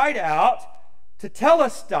he cried out to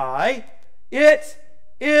telestai, it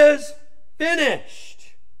is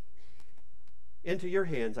finished. Into your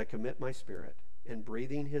hands I commit my spirit. And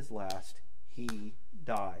breathing his last, he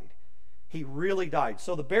died. He really died.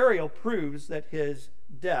 So the burial proves that his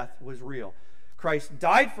death was real. Christ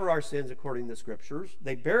died for our sins according to the Scriptures.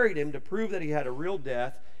 They buried him to prove that he had a real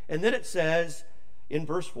death. And then it says in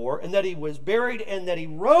verse 4, and that he was buried and that he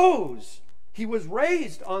rose. He was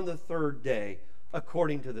raised on the third day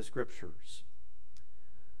according to the Scriptures.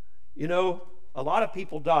 You know, a lot of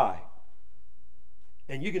people die.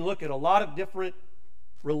 And you can look at a lot of different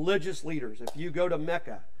religious leaders. If you go to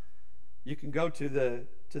Mecca, you can go to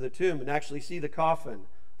the tomb and actually see the coffin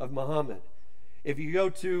of Muhammad. If you go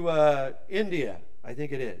to India, I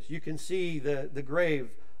think it is, you can see the grave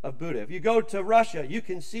of Buddha. If you go to Russia, you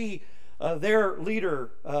can see their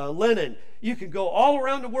leader, Lenin. You can go all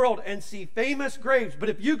around the world and see famous graves. But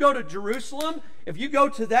if you go to Jerusalem, if you go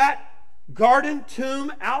to that garden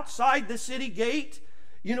tomb outside the city gate,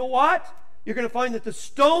 you know what? You're going to find that the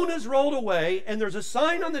stone is rolled away, and there's a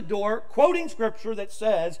sign on the door quoting Scripture that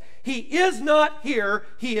says, he is not here,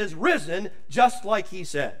 he is risen, just like he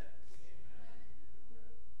said.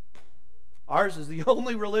 Ours is the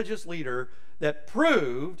only religious leader that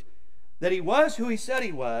proved that he was who he said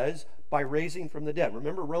he was by raising from the dead.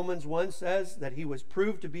 Remember, Romans 1 says that he was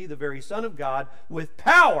proved to be the very Son of God with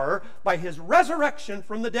power by his resurrection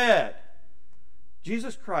from the dead.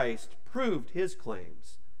 Jesus Christ proved his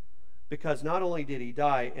claims, because not only did he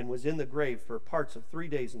die and was in the grave for parts of 3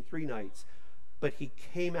 days and 3 nights, but he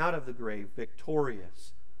came out of the grave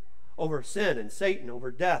victorious over sin and Satan,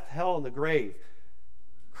 over death, hell, and the grave.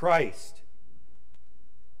 Christ.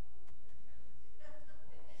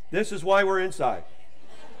 This is why we're inside.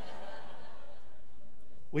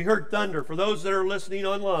 We heard thunder. For those that are listening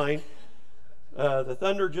online, the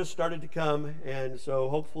thunder just started to come, and so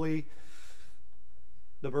hopefully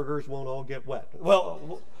the burgers won't all get wet.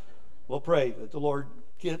 Well, we'll pray that the Lord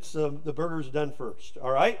gets the burgers done first,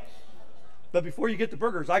 all right? But before you get the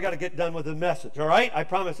burgers, I got to get done with the message, all right? I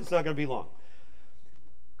promise it's not going to be long.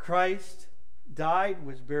 Christ died,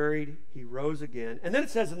 was buried, he rose again. And then it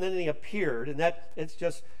says, and then he appeared, and that it's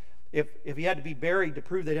just, if he had to be buried to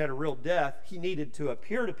prove that he had a real death, he needed to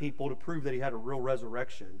appear to people to prove that he had a real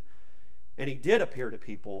resurrection. And he did appear to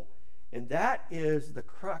people, and that is the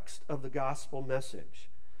crux of the gospel message.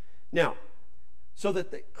 Now, so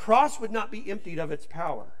that the cross would not be emptied of its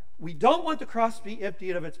power. We don't want the cross to be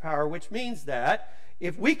emptied of its power, which means that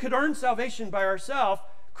if we could earn salvation by ourselves,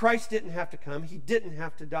 Christ didn't have to come. He didn't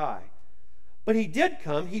have to die. But he did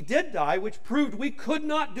come, he did die, which proved we could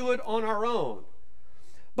not do it on our own.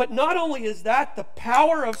 But not only is that the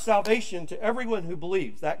power of salvation to everyone who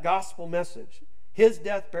believes, that gospel message, his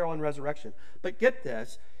death, burial, and resurrection, but get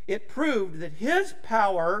this, it proved that his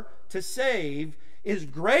power to save is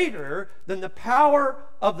greater than the power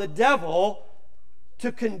of the devil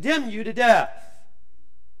to condemn you to death.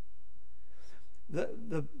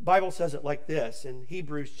 The Bible says it like this in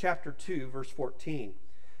Hebrews chapter 2, verse 14.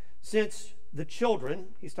 Since the children,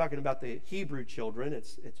 he's talking about the Hebrew children,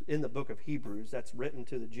 it's in the book of Hebrews, that's written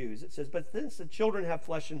to the Jews. It says, but since the children have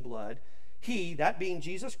flesh and blood, he, that being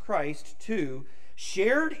Jesus Christ, too,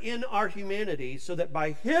 shared in our humanity, so that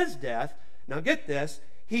by his death, now get this,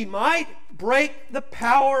 he might break the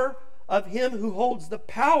power of him who holds the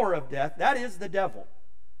power of death, that is the devil,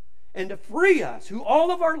 and to free us, who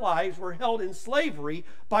all of our lives were held in slavery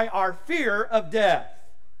by our fear of death.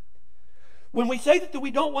 When we say that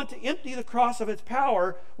we don't want to empty the cross of its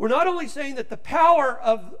power, we're not only saying that the power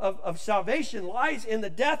of salvation lies in the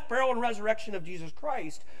death, burial, and resurrection of Jesus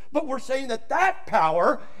Christ, but we're saying that that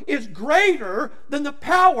power is greater than the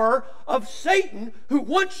power of Satan, who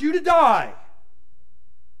wants you to die.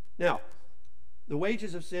 Now, the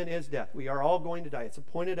wages of sin is death. We are all going to die. It's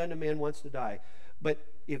appointed unto man once to die. But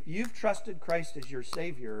if you've trusted Christ as your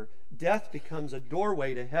Savior, death becomes a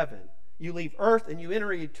doorway to heaven. You leave earth and you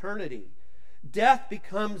enter eternity. Death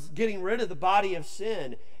becomes getting rid of the body of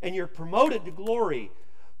sin, and you're promoted to glory.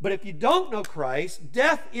 But if you don't know Christ,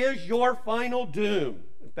 death is your final doom.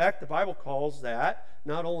 In fact, the Bible calls that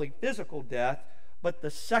not only physical death, but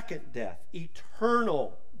the second death,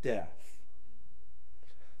 eternal death.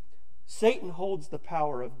 Satan holds the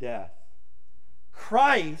power of death.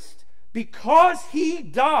 Christ, because he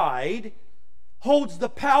died, holds the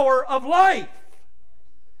power of life.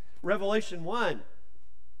 Revelation 1.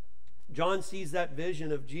 John sees that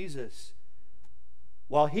vision of Jesus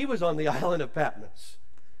while he was on the island of Patmos.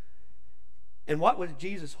 And what was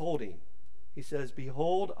Jesus holding? He says,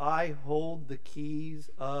 "Behold, I hold the keys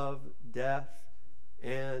of death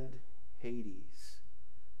and Hades."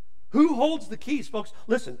 Who holds the keys, folks?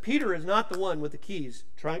 Listen, Peter is not the one with the keys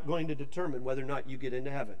going to determine whether or not you get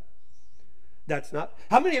into heaven. That's not.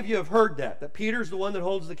 How many of you have heard that Peter's the one that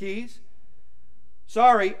holds the keys?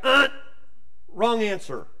 Sorry, wrong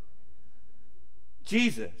answer.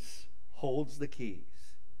 Jesus holds the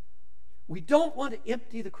keys. We don't want to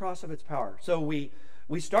empty the cross of its power. So we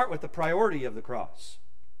start with the priority of the cross.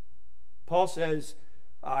 Paul says,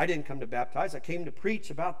 I didn't come to baptize. I came to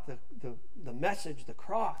preach about the message, the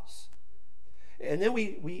cross. And then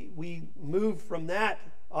we move from that,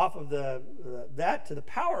 off of that to the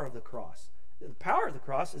power of the cross. The power of the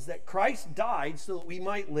cross is that Christ died so that we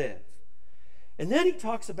might live. And then he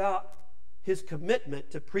talks about his commitment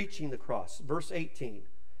to preaching the cross. Verse 18,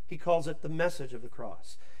 he calls it the message of the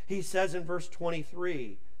cross. He says in verse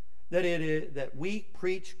 23 that we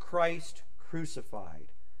preach Christ crucified.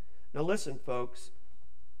 Now listen, folks,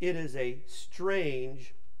 it is a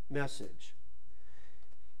strange message.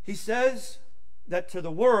 He says that to the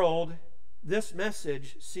world, this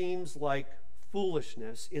message seems like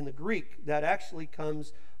foolishness. In the Greek, that actually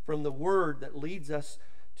comes from the word that leads us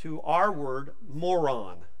to our word,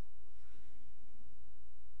 moron.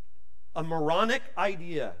 A moronic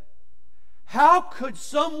idea. How could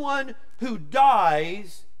someone who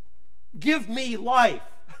dies give me life?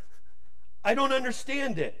 I don't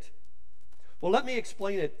understand it. Well, let me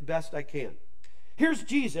explain it best I can. Here's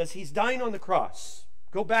Jesus. He's dying on the cross.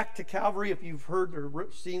 Go back to Calvary if you've heard or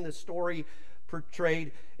seen the story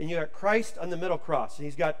portrayed. And you got Christ on the middle cross. And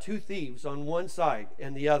he's got two thieves on one side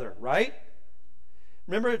and the other, right?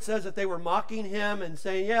 Remember it says that they were mocking him and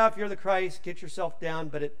saying, yeah, if you're the Christ, get yourself down.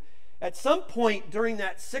 But at some point during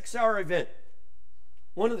that 6-hour event,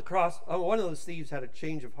 one of those thieves had a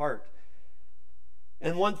change of heart.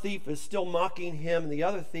 And one thief is still mocking him, and the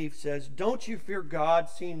other thief says, don't you fear God,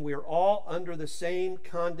 seeing we're all under the same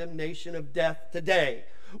condemnation of death today?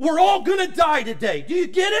 We're all going to die today. Do you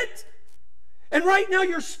get it? And right now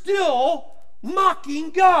you're still mocking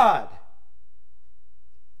God.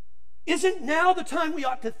 Isn't now the time we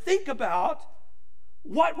ought to think about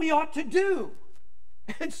what we ought to do?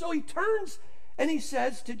 And so he turns and he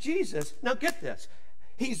says to Jesus, now get this,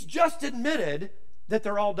 he's just admitted that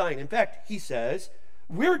they're all dying. In fact, he says,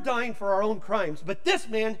 we're dying for our own crimes, but this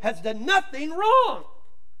man has done nothing wrong.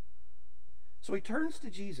 So he turns to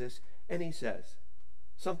Jesus and he says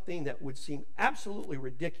something that would seem absolutely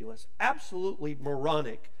ridiculous, absolutely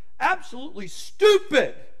moronic, absolutely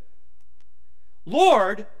stupid.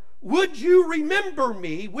 Lord, would you remember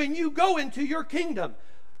me when you go into your kingdom?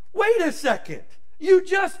 Wait a second. You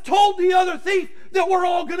just told the other thief that we're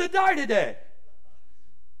all going to die today.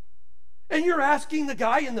 And you're asking the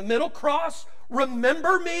guy in the middle cross,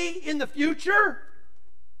 remember me in the future?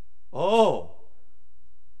 Oh,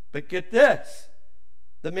 but get this.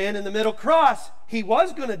 The man in the middle cross, he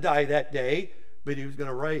was going to die that day, but he was going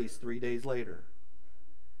to rise 3 days later.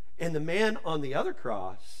 And the man on the other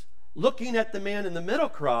cross, looking at the man in the middle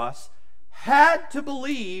cross, had to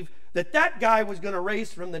believe that that guy was going to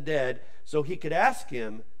raise from the dead so he could ask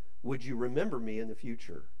him, would you remember me in the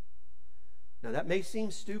future? Now that may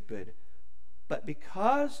seem stupid, but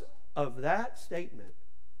because of that statement,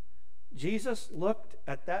 Jesus looked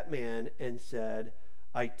at that man and said,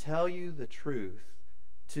 I tell you the truth,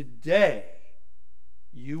 today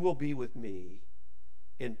you will be with me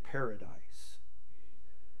in paradise.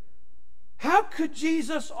 How could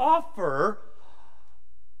Jesus offer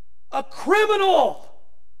a criminal,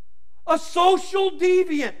 a social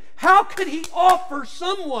deviant, how could he offer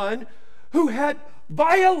someone who had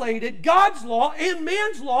violated God's law and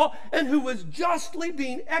man's law and who was justly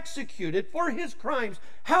being executed for his crimes.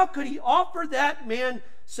 How could he offer that man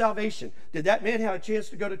salvation? Did that man have a chance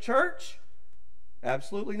to go to church?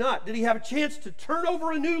 Absolutely not. Did he have a chance to turn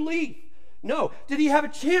over a new leaf? No. Did he have a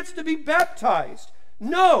chance to be baptized?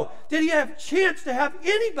 No. Did he have a chance to have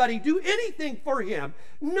anybody do anything for him?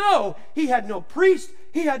 No. He had no priest.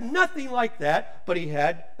 He had nothing like that, but he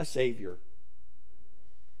had a Savior.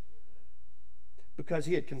 Because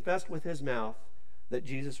he had confessed with his mouth that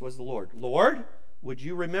Jesus was the Lord. Lord, would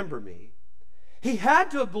you remember me? He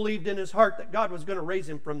had to have believed in his heart that God was going to raise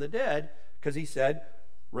him from the dead, because he said,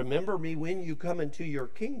 remember me when you come into your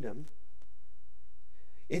kingdom.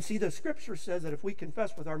 And see, the scripture says that if we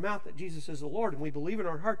confess with our mouth that Jesus is the Lord and we believe in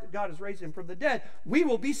our heart that God has raised him from the dead, we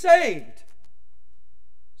will be saved.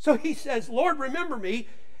 So he says, Lord, remember me.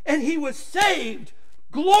 And he was saved,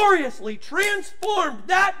 gloriously transformed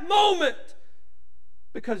that moment.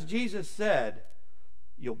 Because Jesus said,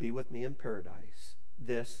 you'll be with me in paradise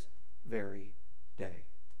this very day.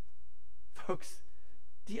 Folks,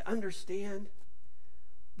 do you understand?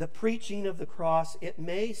 The preaching of the cross, it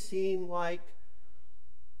may seem like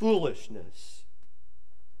foolishness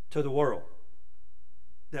to the world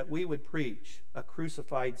that we would preach a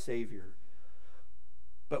crucified Savior.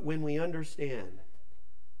 But when we understand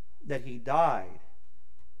that he died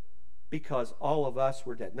because all of us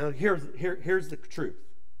were dead. Now here's the truth.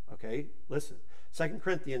 Okay, listen. 2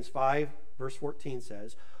 Corinthians 5 verse 14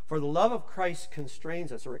 says, for the love of Christ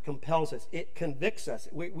constrains us, or it compels us, it convicts us.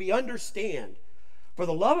 We understand. For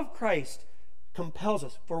the love of Christ compels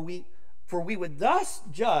us, for we would thus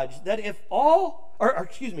judge that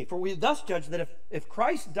if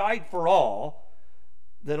Christ died for all,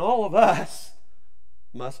 then all of us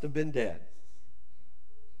must have been dead.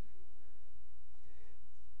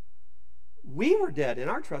 We were dead in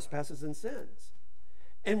our trespasses and sins.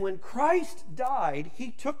 And when Christ died,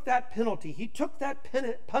 he took that penalty. He took that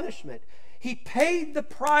punishment. He paid the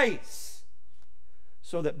price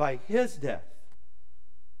so that by his death,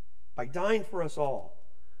 by dying for us all,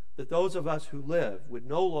 that those of us who live would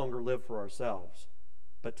no longer live for ourselves,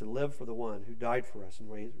 but to live for the one who died for us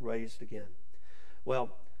and raised again.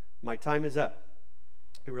 Well, my time is up.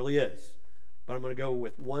 It really is. But I'm going to go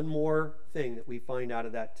with one more thing that we find out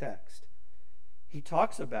of that text. He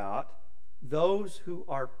talks about those who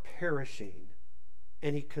are perishing,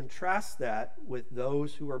 and he contrasts that with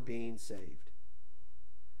those who are being saved.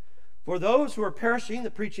 For those who are perishing,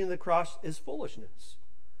 the preaching of the cross is foolishness.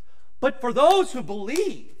 But for those who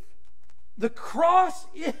believe, the cross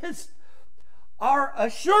is our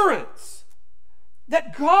assurance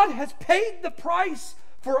that God has paid the price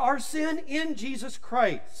for our sin in Jesus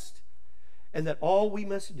Christ, and that all we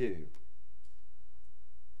must do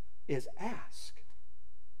is ask.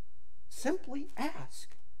 Simply ask.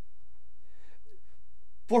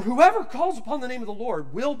 For whoever calls upon the name of the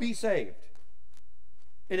Lord will be saved.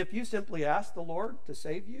 And if you simply ask the Lord to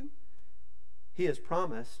save you, he has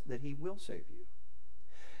promised that he will save you.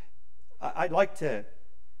 I'd like to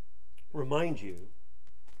remind you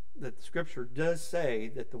that the scripture does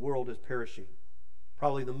say that the world is perishing.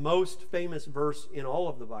 Probably the most famous verse in all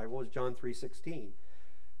of the Bible is John 3:16,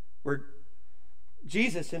 where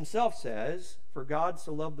Jesus himself says, for God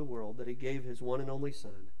so loved the world that he gave his one and only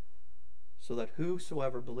Son, so that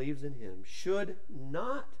whosoever believes in him should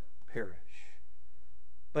not perish,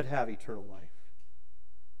 but have eternal life.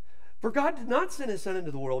 For God did not send his Son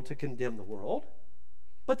into the world to condemn the world,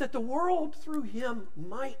 but that the world through him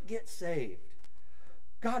might get saved.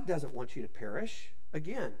 God doesn't want you to perish.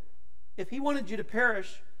 Again, if he wanted you to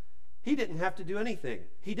perish, he didn't have to do anything.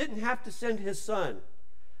 He didn't have to send his Son.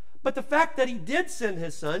 But the fact that he did send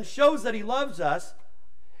his Son shows that he loves us.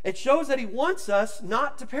 It shows that he wants us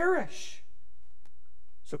not to perish.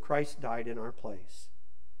 So Christ died in our place.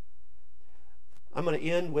 I'm going to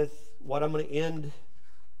end with what I'm going to end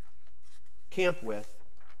camp with,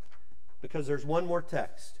 because there's one more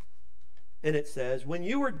text. And it says, when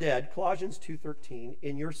you were dead, Colossians 2:13,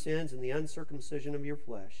 in your sins and the uncircumcision of your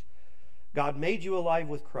flesh, God made you alive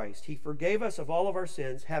with Christ. He forgave us of all of our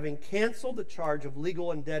sins, having canceled the charge of legal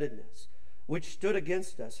indebtedness, which stood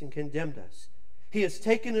against us and condemned us. He has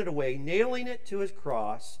taken it away, nailing it to his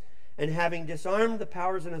cross, and having disarmed the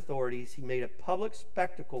powers and authorities, he made a public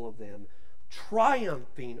spectacle of them,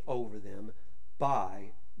 triumphing over them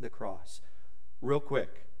by the cross. Real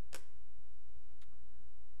quick.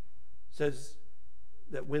 It says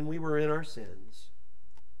that when we were in our sins,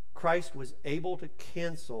 Christ was able to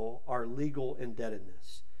cancel our legal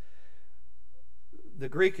indebtedness. The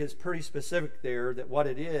Greek is pretty specific there, that what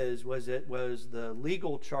it was the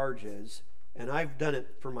legal charges and I've done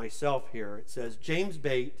it for myself here. It says, James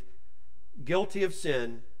Bate, guilty of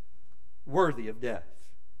sin, worthy of death.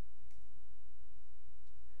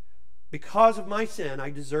 Because of my sin, I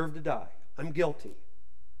deserve to die. I'm guilty.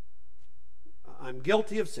 I'm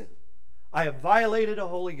guilty of sin. I have violated a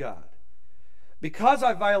holy God. Because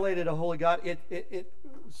I violated a holy God, the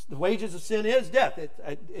wages of sin is death.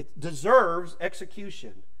 It deserves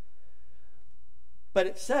execution. But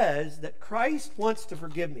it says that Christ wants to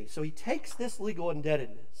forgive me. So he takes this legal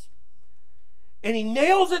indebtedness and he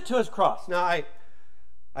nails it to his cross. Now,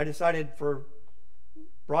 I decided for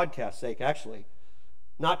broadcast sake, actually,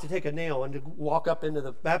 not to take a nail and to walk up into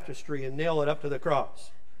the baptistry and nail it up to the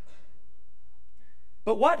cross.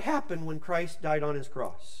 But what happened when Christ died on his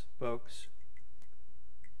cross, folks?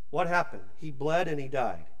 What happened? He bled and he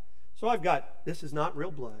died. So I've got, this is not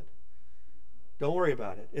real blood. Don't worry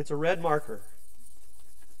about it. It's a red marker.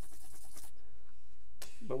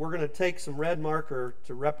 But we're going to take some red marker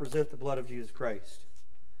to represent the blood of Jesus Christ.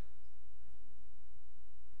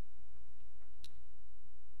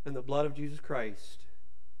 And the blood of Jesus Christ,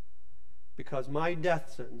 because my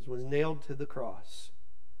death sentence was nailed to the cross,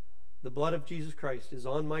 the blood of Jesus Christ is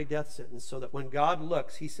on my death sentence, so that when God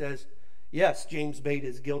looks, he says, yes, James Bate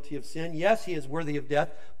is guilty of sin. Yes, he is worthy of death,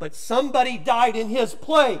 but somebody died in his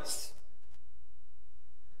place.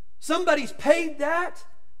 Somebody's paid that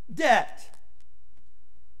debt.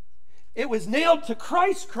 It was nailed to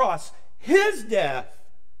Christ's cross. His death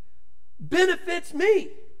benefits me,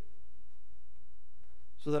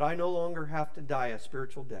 so that I no longer have to die a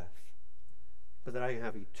spiritual death, but that I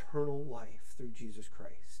have eternal life through Jesus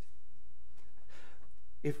Christ.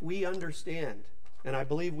 If we understand, and I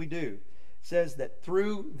believe we do, says that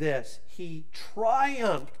through this he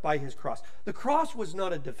triumphed by his cross. The cross was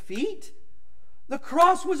not a defeat. The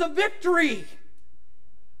cross was a victory.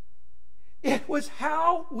 It was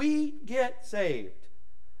how we get saved.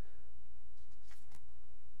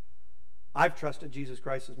 I've trusted Jesus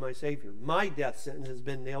Christ as my Savior. My death sentence has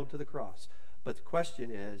been nailed to the cross. But the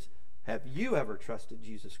question is, have you ever trusted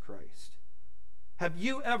Jesus Christ? Have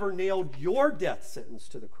you ever nailed your death sentence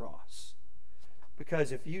to the cross?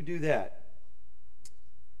 Because if you do that,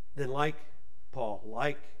 then like Paul,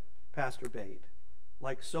 like Pastor Bate,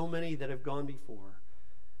 like so many that have gone before,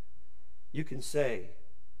 you can say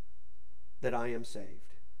that I am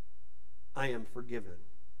saved. I am forgiven.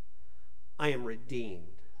 I am redeemed.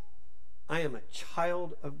 I am a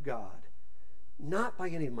child of God, not by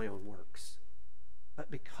any of my own works,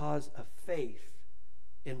 but because of faith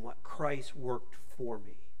in what Christ worked for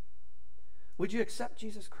me. Would you accept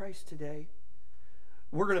Jesus Christ today?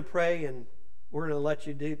 We're going to pray and we're going to let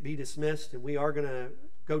you be dismissed, and we are going to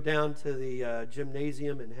go down to the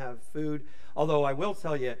gymnasium and have food. Although I will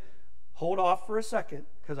tell you, hold off for a second,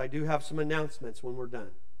 because I do have some announcements when we're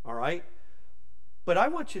done. All right? But I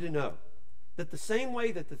want you to know that the same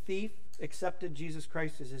way that the thief accepted Jesus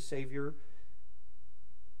Christ as his Savior,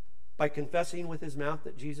 by confessing with his mouth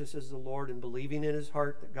that Jesus is the Lord and believing in his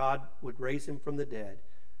heart that God would raise him from the dead,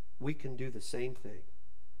 we can do the same thing.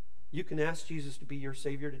 You can ask Jesus to be your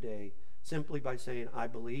Savior today simply by saying, I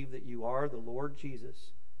believe that you are the Lord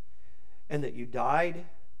Jesus, and that you died,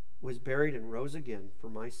 was buried, and rose again for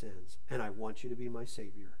my sins, and I want you to be my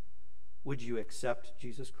Savior. Would you accept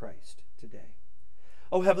Jesus Christ today?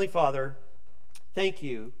 Oh, Heavenly Father, thank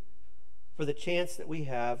you for the chance that we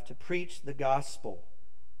have to preach the gospel.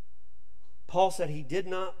 Paul said he did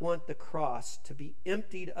not want the cross to be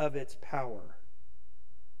emptied of its power,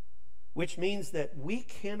 which means that we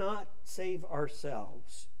cannot save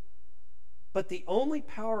ourselves. But the only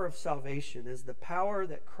power of salvation is the power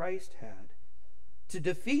that Christ had to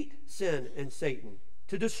defeat sin and Satan,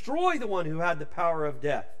 to destroy the one who had the power of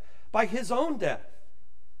death by his own death,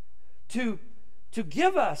 to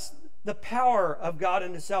give us the power of God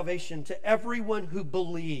into salvation to everyone who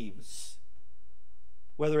believes,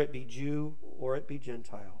 whether it be Jew or it be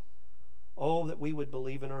Gentile. Oh, that we would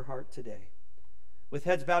believe in our heart today. With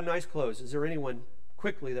heads bowed and eyes closed, is there anyone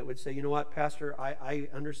quickly that would say, you know what, Pastor, I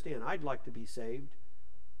understand. I'd like to be saved.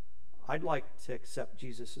 I'd like to accept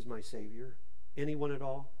Jesus as my Savior. Anyone at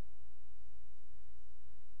all?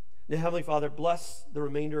 Now, Heavenly Father, bless the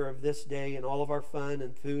remainder of this day and all of our fun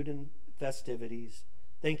and food and festivities.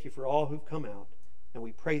 Thank you for all who've come out, and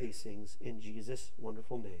we pray these things in Jesus'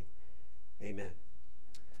 wonderful name. Amen.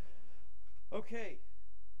 Okay.